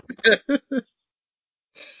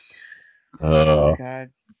 Oh, God.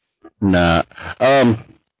 Nah.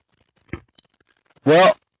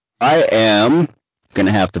 Well, I am going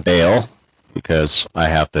to have to bail because I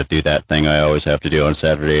have to do that thing I always have to do on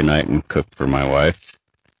Saturday night and cook for my wife.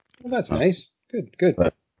 Well, that's nice. Good.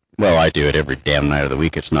 But, well, I do it every damn night of the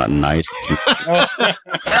week. It's not nice. No.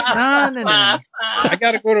 I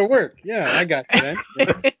got to go to work. Yeah, I got you then.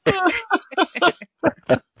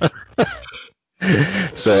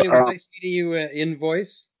 So it was nice meeting you in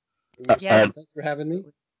voice. Yeah. Thanks for having me.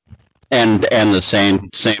 And the same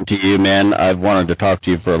to you, man. I've wanted to talk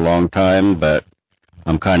to you for a long time, but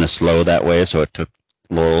I'm kind of slow that way, so it took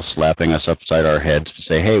Laurel slapping us upside our heads to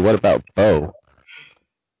say, hey, what about Bo?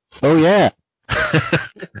 Oh, yeah.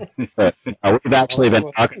 But, we've actually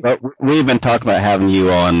been talking about having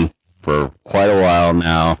you on for quite a while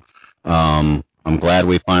now. I'm glad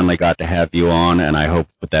we finally got to have you on, and I hope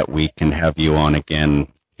that we can have you on again,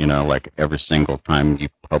 like every single time you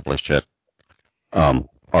publish it.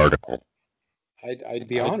 Article. I'd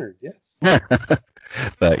be honored, yes.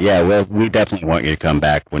 But yeah, we definitely want you to come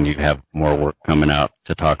back when you have more work coming out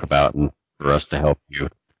to talk about and for us to help you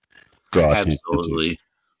draw attention to. Absolutely.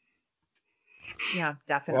 Yeah,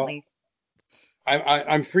 definitely. Well,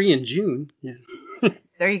 I'm free in June. Yeah.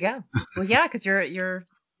 There you go. Well, yeah, because you're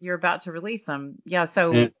about to release them. Yeah.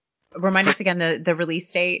 So remind us again the release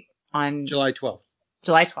date on July 12th.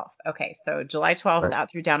 July 12th. Okay, so July 12th Right. out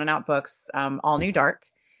through Down and Out Books, All New Dark,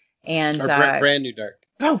 and Brand New Dark.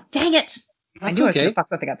 Oh, dang it! I knew I was gonna fuck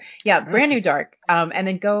something up. Yeah, Brand New Dark. And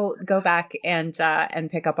then go back and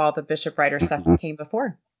pick up all the Bishop Rider stuff that came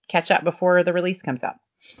before. Catch up before the release comes out.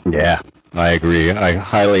 Yeah, I agree. I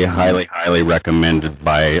highly, highly, highly recommended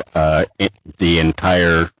by the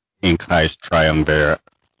entire Ink Heist Triumvirate.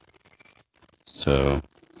 So,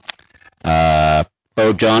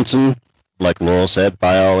 Bo Johnson, like Laurel said,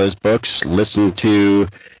 buy all his books. Listen to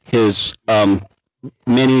his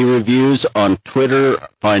mini reviews on Twitter.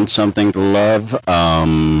 Find something to love.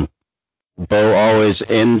 Bo always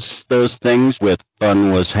ends those things with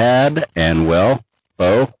 "fun was had," and well,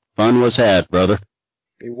 Bo, fun was had, brother.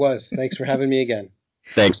 It was. Thanks for having me again.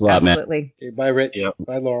 Thanks a lot, Absolutely. Okay, bye, Rich. Yep.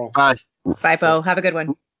 Bye, Laurel. Bye. Bye, Bo. Have a good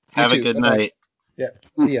one. Have a too. good Bye-bye. night. Yeah.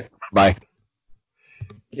 See ya. Bye.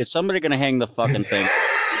 Is somebody gonna hang the fucking thing?